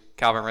 Hopefully,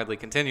 Calvin Ridley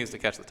continues to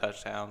catch the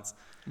touchdowns.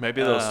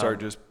 Maybe they'll start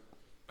just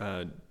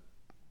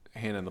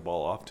handing the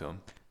ball off to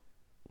him.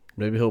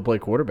 Maybe he'll play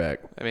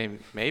quarterback. I mean,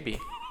 maybe.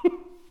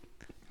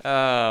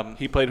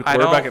 He played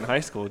quarterback in high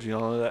school. Did you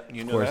know that?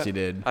 Of course he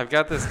did. I've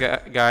got this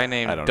guy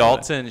named know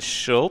Dalton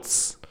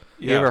Schultz.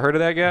 You ever heard of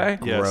that guy?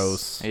 Yes.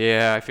 Gross.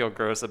 Yeah, I feel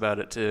gross about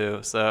it too.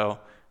 So,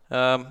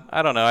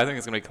 I don't know. I think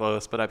it's going to be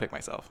close, but I pick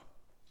myself.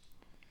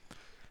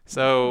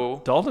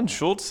 So Dalton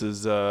Schultz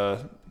is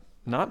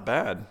not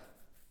bad.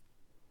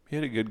 He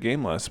had a good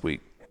game last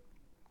week.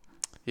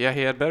 yeah,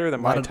 he had better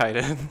than my tight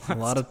end. A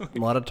lot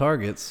of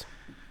targets.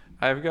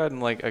 I've gotten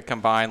like a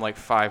combined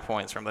 5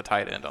 points from the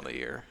tight end on the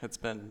year. It's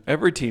been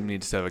Every team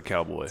needs to have a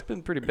cowboy.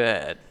 pretty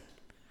bad.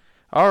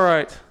 All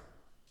right.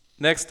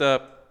 Next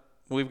up,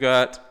 we've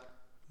got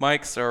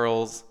Mike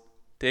Searles,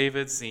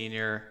 David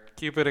Sr.,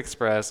 Cupid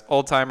Express,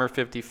 Old Timer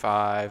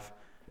 55.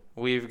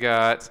 We've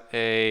got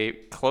a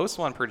close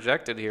one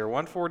projected here,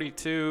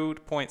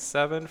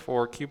 142.7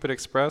 for Cupid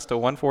Express to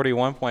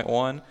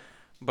 141.1.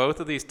 Both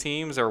of these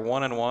teams are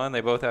 1-1.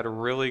 They both had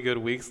really good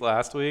weeks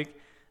last week.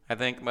 I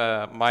think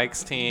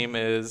Mike's team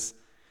is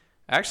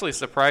actually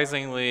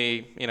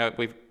surprisingly,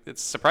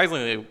 it's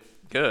surprisingly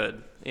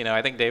good.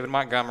 I think David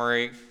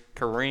Montgomery,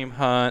 Kareem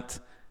Hunt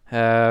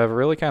have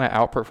really kind of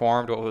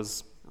outperformed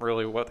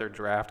what their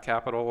draft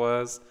capital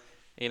was.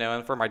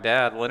 And for my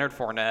dad, Leonard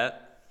Fournette,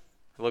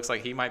 it looks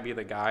like he might be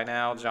the guy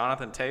now.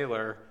 Jonathan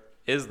Taylor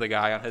is the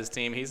guy on his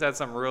team. He's had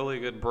some really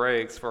good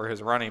breaks for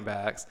his running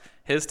backs.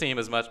 His team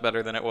is much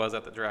better than it was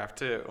at the draft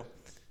too.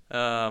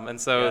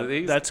 And so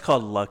that's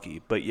called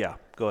lucky. But yeah,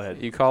 go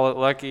ahead. You call it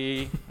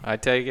lucky. I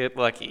take it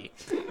lucky.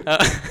 He's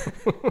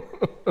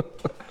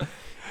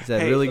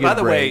had really good by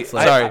the breaks.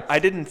 way, I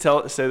didn't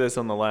say this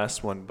on the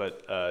last one,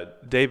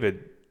 but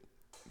David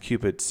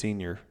Cupid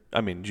Junior,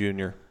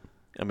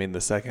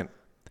 the second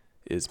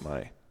is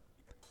my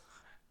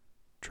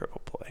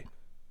triple play.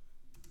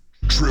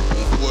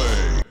 Triple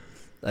play.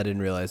 I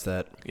didn't realize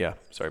that. Yeah,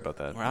 sorry about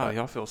that. Wow,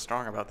 y'all feel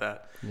strong about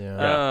that.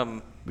 Yeah.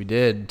 We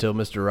did until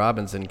Mr.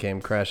 Robinson came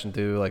crashing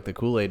through like the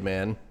Kool-Aid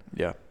man.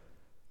 Yeah.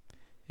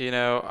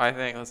 I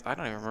think I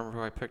don't even remember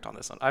who I picked on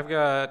this one. I've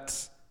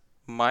got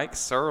Mike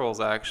Searles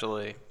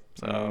actually.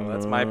 So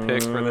that's my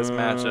pick for this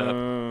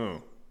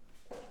matchup.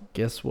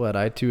 Guess what?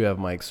 I too have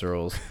Mike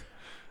Searles.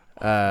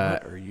 What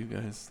are you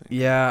guys thinking?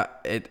 Yeah,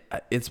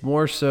 it's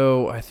more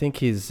so. I think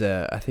his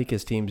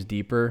team's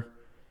deeper.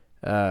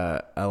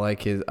 I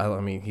like his.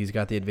 He's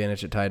got the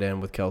advantage at tight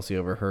end with Kelsey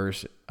over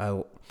Hurst.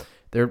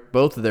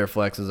 Both of their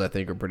flexes I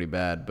think are pretty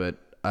bad, but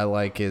I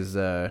like his.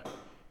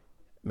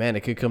 Man,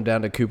 it could come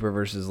down to Cooper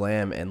versus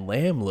Lamb, and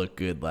Lamb looked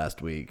good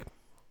last week.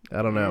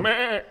 I don't know.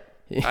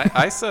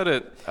 I said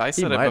it.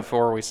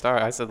 Before we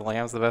start. I said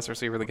Lamb's the best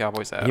receiver the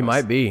Cowboys have. He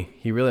might be.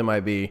 He really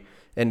might be.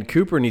 And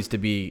Cooper needs to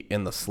be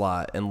in the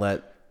slot and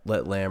let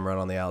Lamb run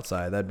on the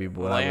outside. That'd be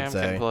what I would say.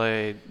 Lamb can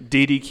play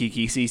DD,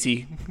 Kiki,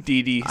 CC,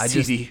 DD,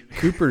 CD.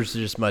 Cooper's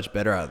just much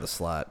better out of the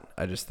slot.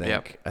 I just think.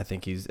 Yep. I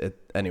think he's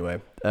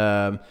anyway.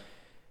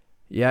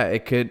 Yeah,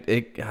 it could.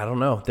 I don't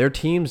know. Their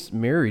teams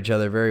mirror each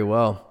other very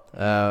well.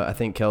 I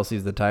think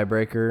Kelsey's the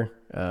tiebreaker,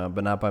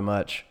 but not by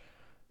much.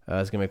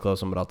 It's gonna be a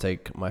close one, but I'll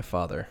take my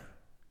father.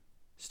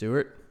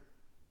 Stuart.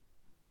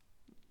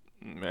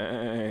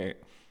 I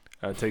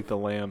take the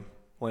lamb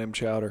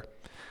chowder.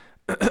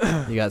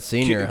 You got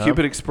Senior. Huh?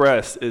 Cupid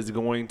Express is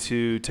going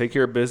to take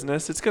care of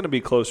business. It's going to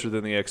be closer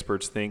than the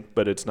experts think,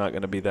 but it's not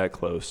going to be that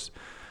close.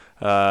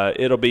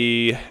 It'll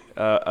be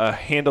a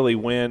handily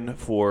win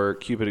for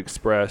Cupid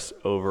Express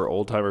over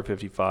Old Timer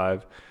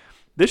 55.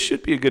 This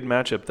should be a good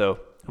matchup, though.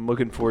 I'm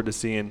looking forward to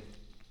seeing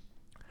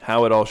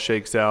how it all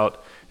shakes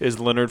out. Is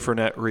Leonard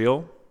Fournette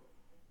real?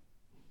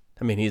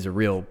 He's a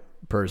real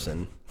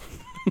person.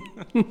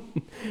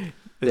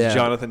 Is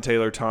Jonathan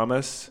Taylor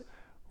Thomas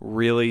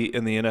really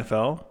in the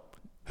NFL?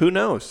 Who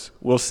knows?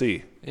 We'll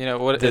see.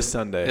 This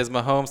Sunday. Is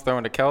Mahomes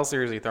throwing to Kelsey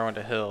or is he throwing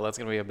to Hill? That's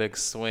going to be a big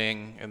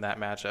swing in that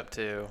matchup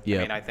too.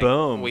 Yeah. I think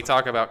when we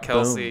talk about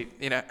Kelsey,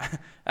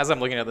 as I'm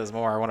looking at this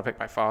more, I want to pick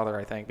my father,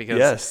 I think,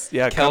 because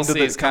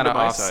Kelsey is kind of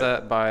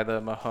offset by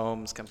the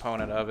Mahomes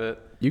component of it.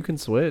 You can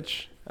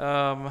switch.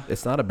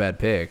 It's not a bad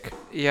pick.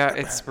 Yeah,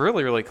 it's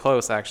really, really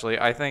close, actually.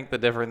 I think the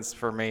difference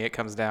for me, it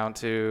comes down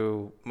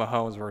to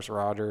Mahomes versus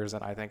Rodgers,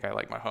 and I think I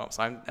like Mahomes.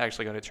 So I'm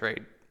actually going to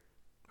trade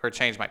or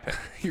change my pick.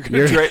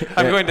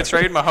 I'm going to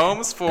trade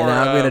Mahomes for. And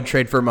I'm going to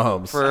trade for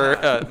Mahomes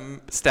for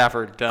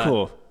Stafford. Done.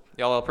 Cool.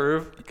 Y'all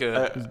approve?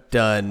 Good.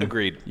 Done.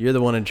 Agreed. You're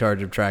the one in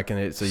charge of tracking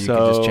it, so you can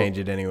just change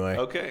it anyway.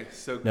 Okay.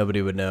 So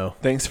nobody would know.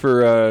 Thanks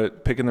for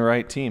picking the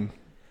right team,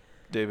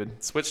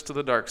 David. Switch to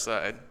the dark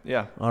side.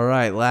 Yeah. All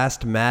right,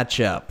 last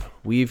matchup.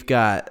 We've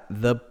got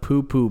the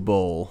Poo Poo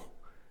Bowl.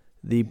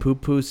 The Poo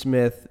Poo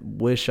Smith,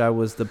 wish I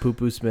was the Poo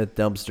Poo Smith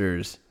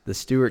dumpsters. The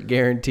Stewart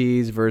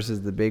Guarantees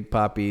versus the Big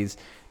Poppies.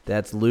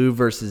 That's Lou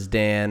versus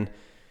Dan.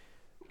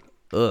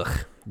 Ugh,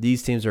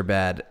 these teams are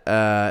bad.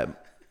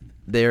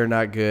 They are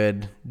not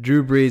good.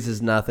 Drew Brees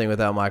is nothing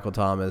without Michael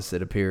Thomas,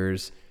 it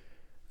appears.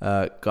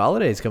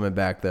 Galladay's coming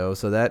back though,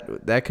 so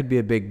that could be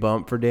a big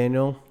bump for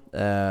Daniel.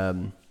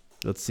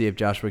 Let's see if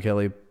Joshua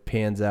Kelly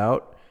pans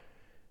out.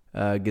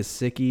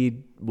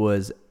 Gesicki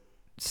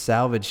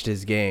salvaged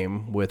his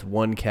game with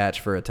one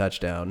catch for a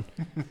touchdown.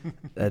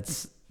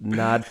 That's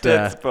not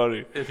That's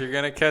funny. If you're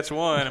gonna catch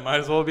one, it might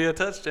as well be a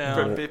touchdown.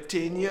 For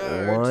 15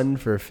 yards. 1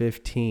 for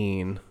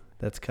 15.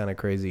 That's kind of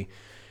crazy.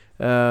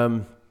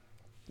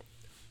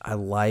 I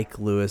like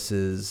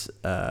Lewis's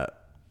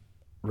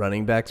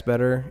running backs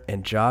better,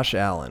 and Josh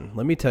Allen.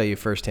 Let me tell you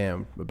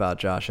firsthand about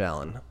Josh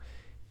Allen.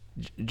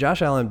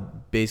 Josh Allen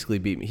basically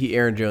beat me. He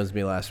Aaron Jones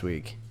me last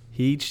week.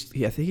 I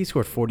think he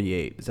scored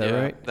 48. Is that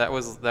right? That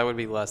would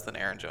be less than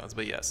Aaron Jones,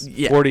 but yes.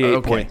 Yeah,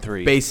 48.3.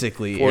 okay.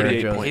 Basically, Aaron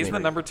Jones. He's the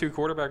number 2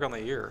 quarterback on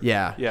the year.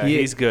 Yeah, Yeah,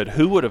 he's good.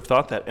 Who would have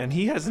thought that? And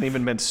he hasn't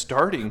even been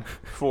starting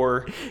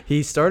for.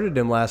 He started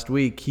him last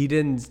week. He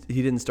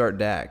didn't start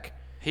Dak.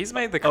 He's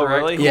made the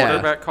correct really?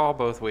 quarterback call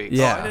both weeks.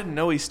 Yeah. Oh, I didn't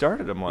know he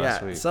started him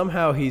last week.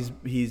 Somehow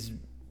he's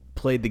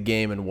played the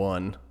game and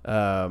won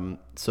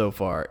so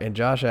far. And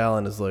Josh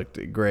Allen has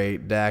looked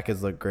great. Dak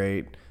has looked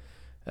great.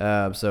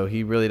 So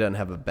he really doesn't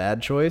have a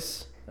bad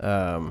choice.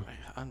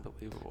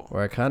 Unbelievable.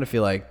 Where I kind of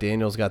feel like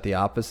Daniel's got the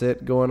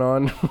opposite going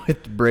on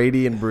with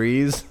Brady and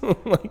Breeze.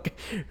 Like,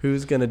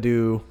 who's going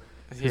to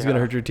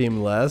hurt your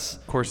team less?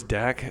 Of course,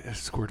 Dak has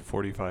scored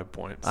 45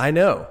 points. I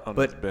know, on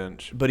his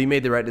bench. but he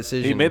made the right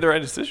decision. He made the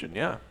right decision,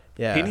 yeah.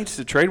 Yeah. He needs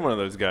to trade one of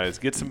those guys,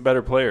 get some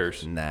better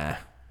players. Nah.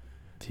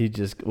 He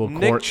just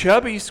Nick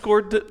Chubb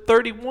scored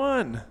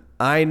 31.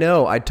 I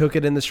know. I took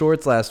it in the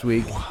shorts last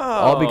week. Wow.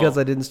 All because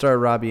I didn't start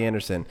Robbie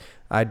Anderson.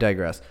 I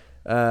digress.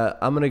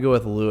 I'm going to go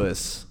with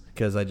Lewis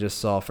because I just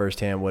saw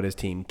firsthand what his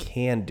team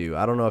can do.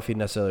 I don't know if he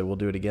necessarily will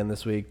do it again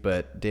this week,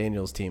 but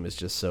Daniel's team is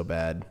just so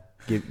bad.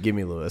 Give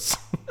me Lewis.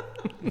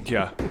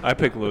 Yeah, I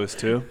pick Lewis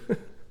too.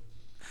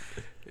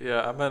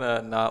 Yeah, I'm going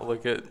to not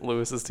look at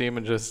Lewis's team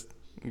and just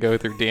go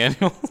through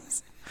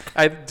Daniel's.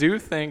 I do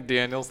think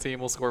Daniel's team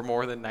will score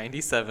more than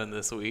 97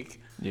 this week.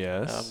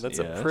 Yes. That's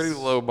a pretty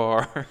low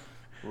bar.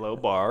 Low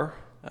bar.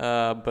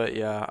 But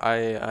yeah,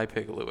 I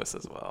pick Lewis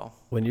as well.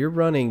 When you're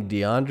running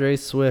DeAndre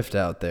Swift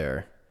out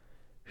there,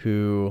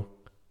 who...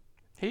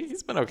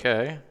 He's been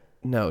okay.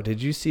 No,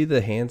 did you see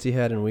the hands he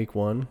had in week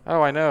 1?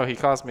 Oh, I know. He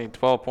cost me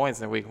 12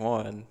 points in week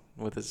 1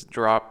 with his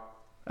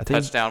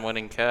touchdown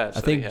winning catch.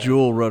 I think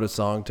Jewel wrote a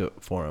song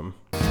for him.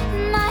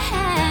 My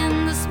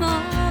hands are small,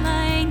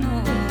 I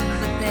know,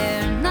 but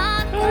they're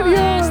not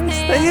yours.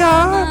 They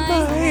are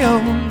my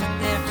own.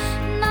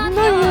 They're not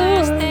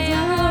yours. They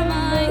are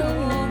my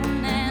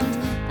own, and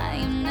I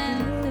am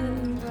never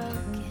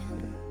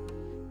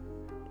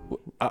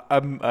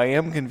broken. I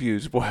am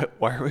confused. Why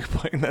are we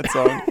playing that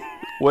song?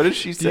 What does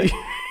she say?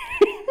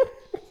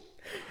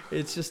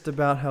 It's just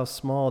about how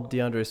small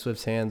DeAndre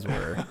Swift's hands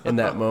were in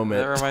that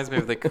moment. That reminds me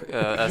of the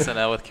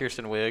SNL with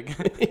Kirsten Wig.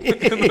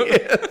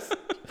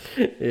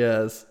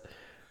 Yes.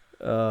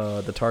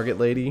 The Target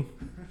lady.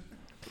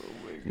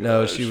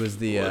 No, she was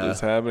the... What is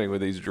happening with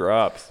these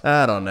drops?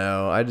 I don't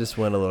know. I just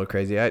went a little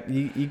crazy.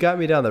 You got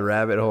me down the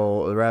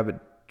rabbit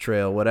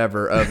trail,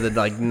 whatever, of the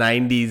like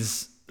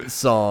 90s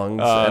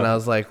songs, and I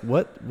was like,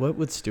 what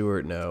would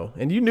Stuart know?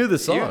 And you knew the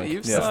song.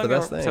 You've That's sung the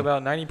best thing. to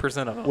about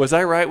 90% of them. Was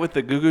I right with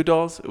the Goo Goo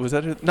Dolls? Was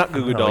that not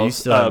Goo Goo No, Dolls? you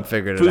still haven't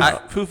figured it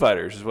out. Foo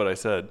Fighters is what I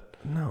said.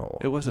 No.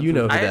 It wasn't You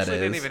know who I that actually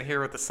is. didn't even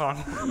hear what the song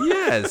was.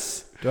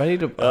 Yes. Do I need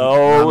to...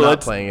 Oh, I'm not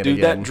let's playing it do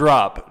again. that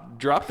drop.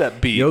 Drop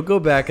that beat. You'll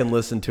go back and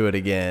listen to it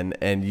again,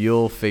 and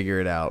you'll figure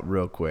it out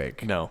real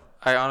quick. No.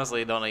 I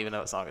honestly don't even know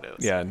what song it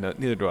is. Yeah, no,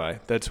 neither do I.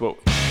 That's what...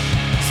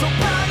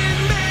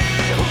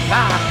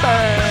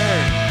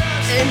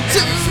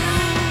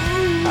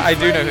 I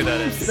do know who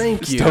that is.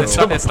 Thank you. Stone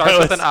Temple It starts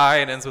with Pilots. an I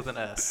and ends with an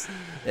S.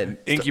 And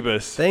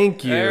Incubus.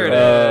 thank you. There it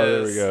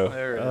there is. we go.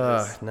 There it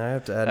is. Now I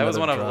have to add That was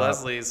one another of drop.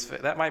 Leslie's.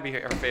 That might be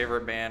her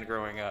favorite band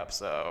growing up.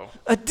 So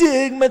I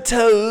dig my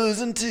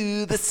toes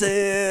into the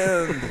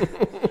sand.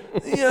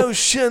 The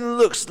ocean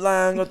looks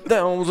like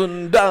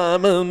 1,000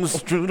 diamonds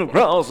strewn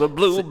across a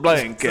blue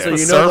blanket. so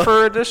you know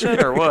Surfer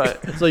edition or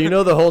what? So you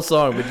know the whole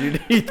song, but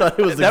you thought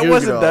it was the That Goo Goo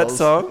wasn't that Dolls.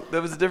 song.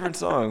 That was a different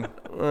song.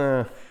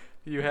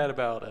 You had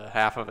about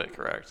half of it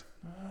correct.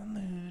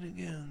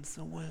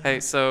 Hey,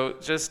 so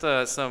just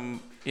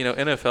some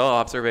NFL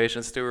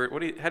observations, Stuart.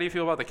 How do you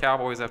feel about the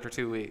Cowboys after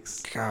 2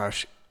 weeks?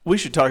 Gosh, we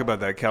should talk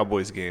about that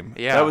Cowboys game.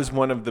 Yeah. That was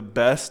one of the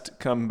best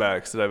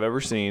comebacks that I've ever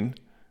seen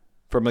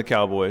from the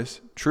Cowboys.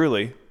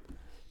 Truly.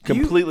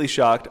 Completely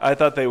shocked. I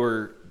thought they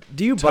were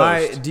Do you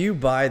toast.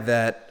 buy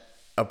that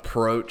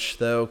approach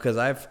though? Because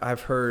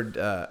I've heard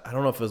I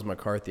don't know if it was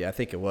McCarthy. I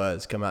think it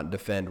was come out and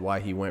defend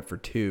why he went for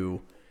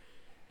 2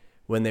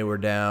 when they were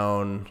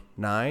down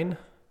 9,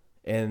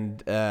 and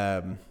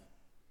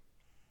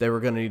they were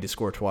going to need to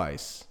score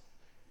twice,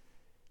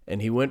 and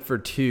he went for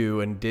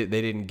 2 and they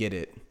didn't get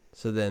it.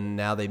 So then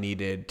now they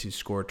needed to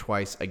score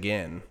twice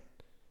again.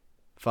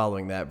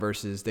 Following that,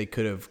 versus they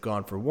could have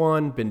gone for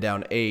 1, been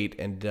down 8,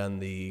 and done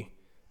the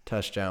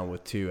touchdown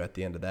with 2 at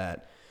the end of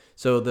that.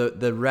 So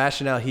the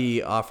rationale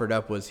he offered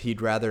up was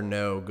he'd rather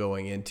know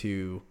going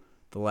into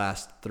the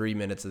last 3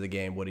 minutes of the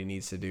game what he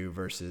needs to do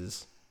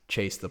versus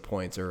chase the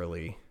points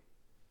early.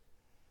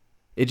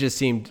 It just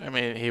seemed. I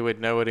mean, he would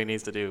know what he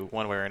needs to do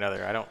one way or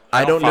another. I don't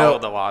know. follow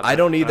the logic. I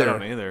don't either. I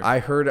don't either.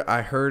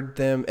 I heard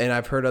them, and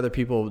I've heard other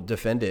people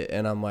defend it,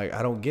 and I'm like,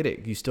 I don't get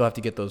it. You still have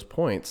to get those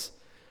points.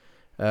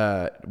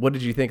 What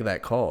did you think of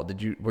that call?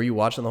 Were you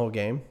watching the whole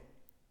game?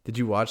 Did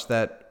you watch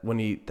that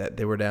when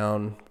they were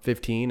down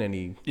 15 and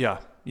he? Yeah.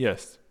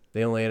 Yes.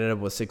 They only ended up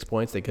with 6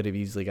 points. They could have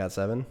easily got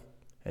 7,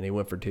 and he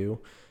went for 2.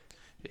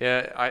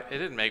 Yeah, it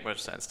didn't make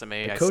much sense to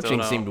me. The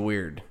coaching seemed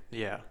weird.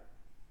 Yeah.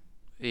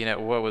 You know,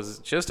 what was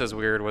just as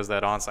weird was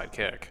that onside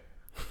kick.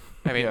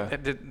 I mean,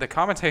 the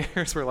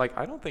commentators were like,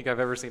 I don't think I've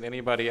ever seen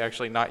anybody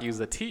actually not use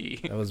the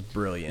tee. That was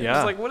brilliant. Yeah.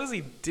 It's like, what is he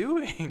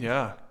doing?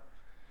 Yeah.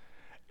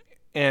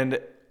 And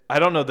I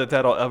don't know that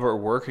that'll ever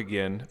work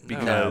again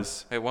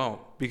because it won't.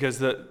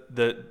 Because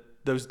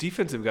those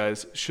defensive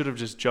guys should have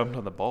just jumped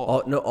on the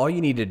ball. All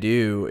you need to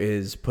do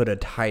is put a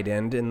tight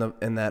end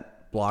in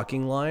that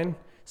blocking line.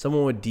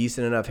 Someone with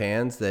decent enough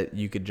hands that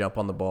you could jump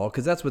on the ball,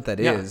 because that's what that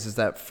is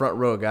that front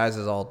row of guys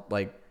is all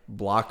like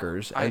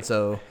blockers.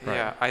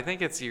 I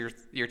think it's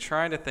you're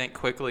trying to think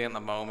quickly in the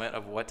moment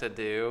of what to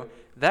do.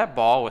 That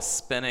ball was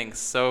spinning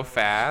so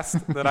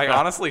fast that I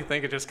honestly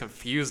think it just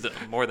confused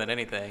him more than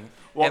anything.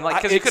 Well, and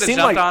because you could have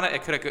jumped on it,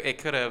 it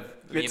could have.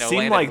 It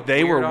seemed like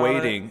they were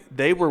waiting.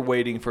 They were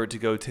waiting for it to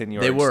go 10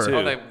 yards. They were.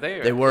 Too.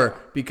 They were,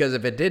 because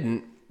if it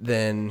didn't,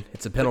 then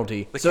it's a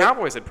penalty. The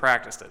Cowboys had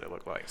practiced it. It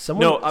looked like.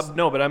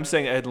 No, but I'm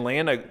saying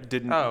Atlanta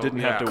didn't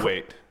have to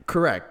wait.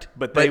 Correct,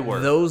 but they were.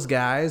 Those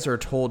guys are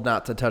told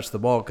not to touch the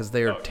ball because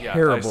they are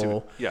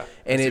terrible.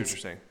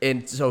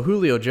 And so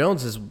Julio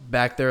Jones is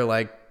back there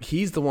like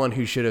he's the one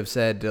who should have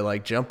said to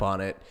like jump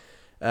on it.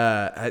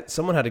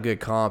 Someone had a good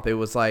comp.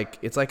 It's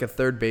like a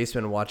third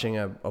baseman watching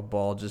a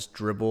ball just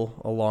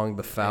dribble along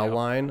the foul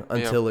line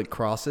until it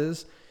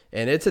crosses.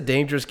 And it's a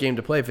dangerous game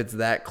to play if it's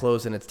that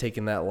close and it's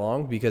taking that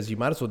long, because you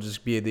might as well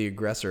just be the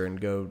aggressor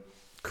and go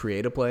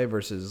create a play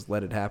versus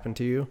let it happen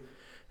to you.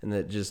 And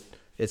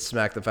it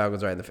smacked the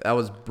Falcons right in the face. That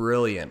was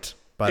brilliant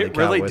by the Cowboys. It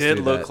really did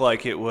look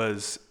like it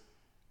was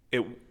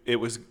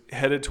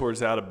headed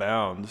towards out of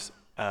bounds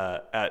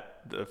at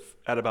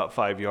about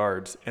 5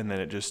 yards, and then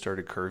it just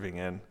started curving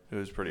in. It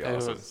was pretty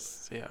awesome.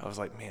 I was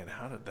like, man,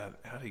 how did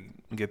he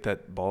get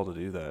that ball to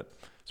do that?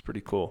 It's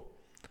pretty cool.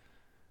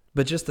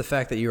 But just the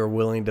fact that you were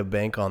willing to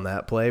bank on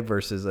that play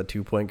versus a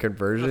 2-point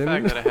conversion. The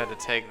fact that I had to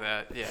take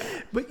that, yeah.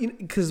 But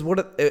because what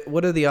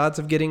are the odds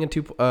of getting an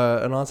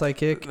onside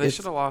kick? They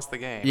should have lost the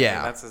game. Yeah, I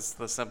mean, that's just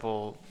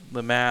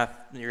the math.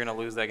 You're going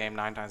to lose that game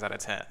 9 times out of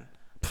 10.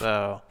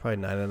 So probably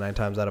 9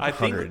 times out of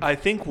 100. I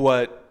think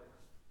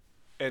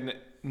and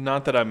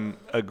not that I'm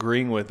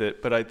agreeing with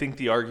it, but I think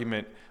the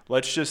argument.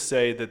 Let's just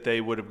say that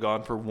they would have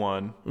gone for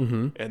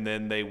 1, and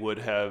then they would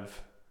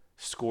have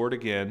scored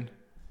again.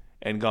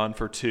 And gone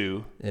for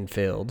 2. And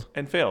failed.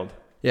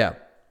 Yeah.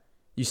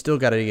 You still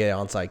got to get an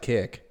onside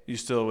kick. You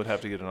still would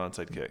have to get an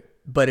onside kick.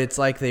 But it's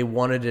like they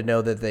wanted to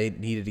know that they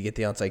needed to get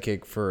the onside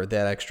kick for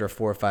that extra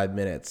 4 or 5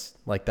 minutes.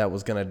 Like that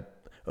was going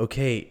to,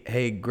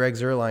 hey, Greg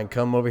Zuerlein,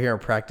 come over here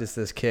and practice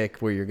this kick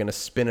where you're going to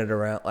spin it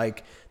around.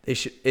 Like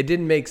it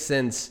didn't make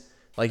sense.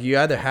 Like you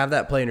either have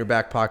that play in your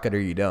back pocket or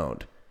you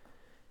don't.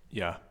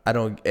 Yeah. I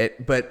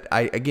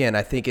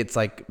think it's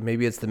like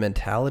maybe it's the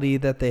mentality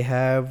that they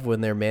have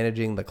when they're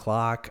managing the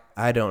clock.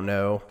 I don't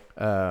know.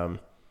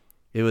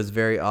 It was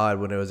very odd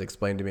when it was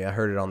explained to me. I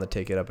heard it on the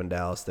ticket up in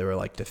Dallas. They were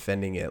like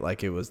defending it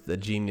like it was the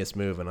genius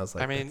move, and I was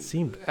like,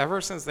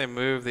 ever since they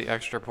moved the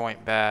extra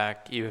point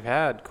back, you've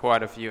had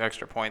quite a few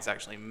extra points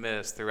actually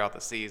missed throughout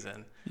the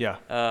season. Yeah.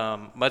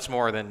 Much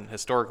more than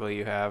historically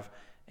you have.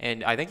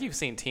 And I think you've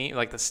seen teams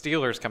like the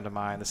Steelers come to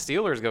mind. The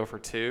Steelers go for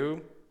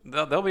 2.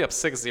 They'll be up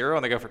 6-0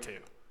 and they go for 2.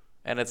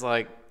 And it's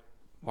like,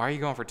 why are you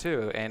going for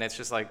 2? And it's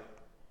just like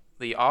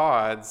the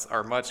odds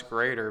are much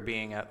greater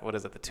being at,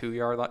 the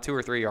 2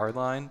 or 3 yard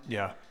line?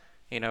 Yeah.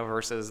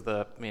 Versus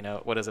the, a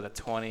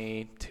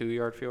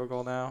 22-yard field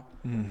goal now?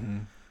 Mm-hmm.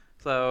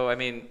 So, I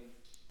mean,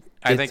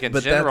 I think in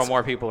general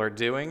more people are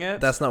doing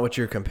it. That's not what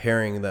you're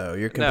comparing, though.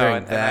 You're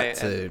comparing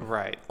to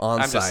right.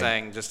 onside. I'm just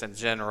saying just in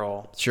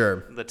general.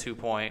 Sure. The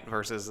 2-point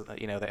versus,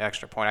 the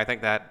extra point. I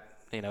think that,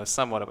 is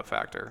somewhat of a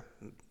factor.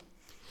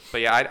 But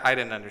yeah, I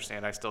didn't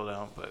understand. I still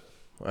don't. But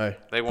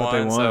they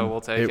won, so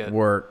we'll take it. It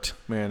worked.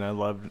 Man, I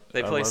loved.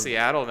 They play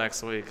Seattle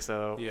next week,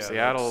 so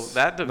Seattle.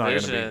 That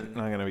division,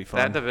 not gonna be fun.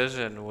 That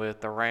division with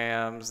the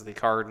Rams, the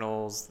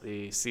Cardinals,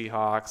 the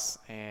Seahawks,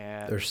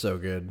 and they're so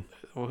good.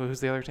 Who's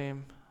the other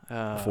team?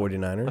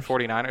 49ers. The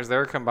 49ers.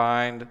 They're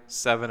combined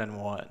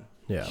 7-1.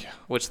 Yeah.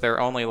 Which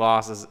their only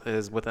loss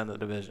is within the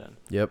division.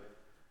 Yep.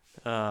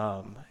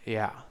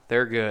 Yeah,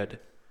 they're good.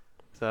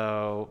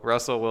 So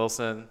Russell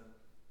Wilson.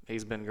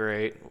 He's been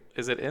great.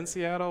 Is it in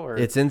Seattle? Or?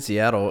 It's in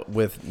Seattle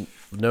with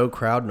no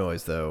crowd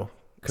noise, though,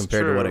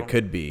 compared to what it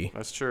could be.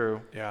 That's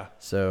true. Yeah.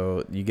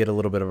 So you get a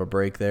little bit of a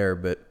break there.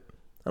 But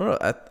I don't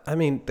know. I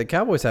mean, the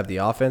Cowboys have the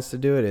offense to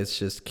do it. It's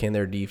just, can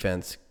their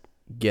defense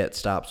get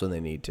stops when they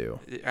need to.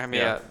 I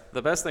mean, yeah.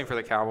 The best thing for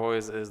the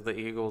Cowboys is the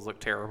Eagles look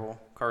terrible.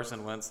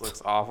 Carson Wentz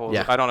looks awful.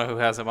 Yeah. I don't know who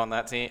has him on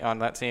that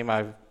team.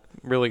 I'm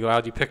really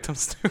glad you picked him,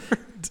 Stuart.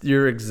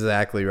 You're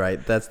exactly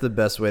right. That's the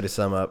best way to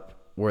sum up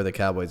where the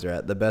Cowboys are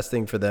at. The best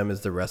thing for them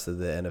is the rest of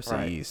the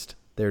NFC East.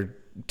 They're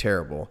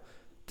terrible.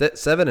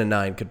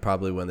 7-9 could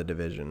probably win the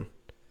division.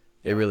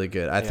 It really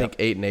could. I think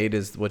 8-8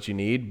 is what you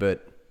need,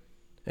 but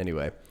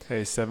anyway.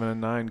 Hey,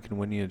 7-9 can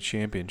win you a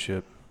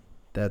championship.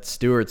 That's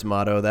Stewart's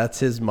motto. That's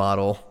his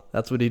model.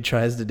 That's what he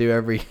tries to do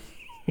every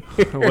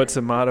What's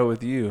the motto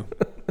with you?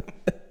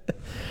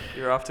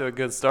 You're off to a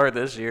good start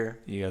this year.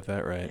 You got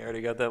that right. You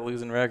already got that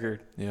losing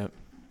record. Yep.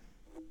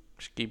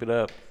 Just keep it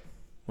up.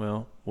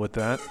 Well, with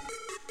that,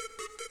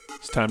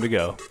 it's time to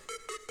go.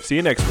 See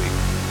you next week.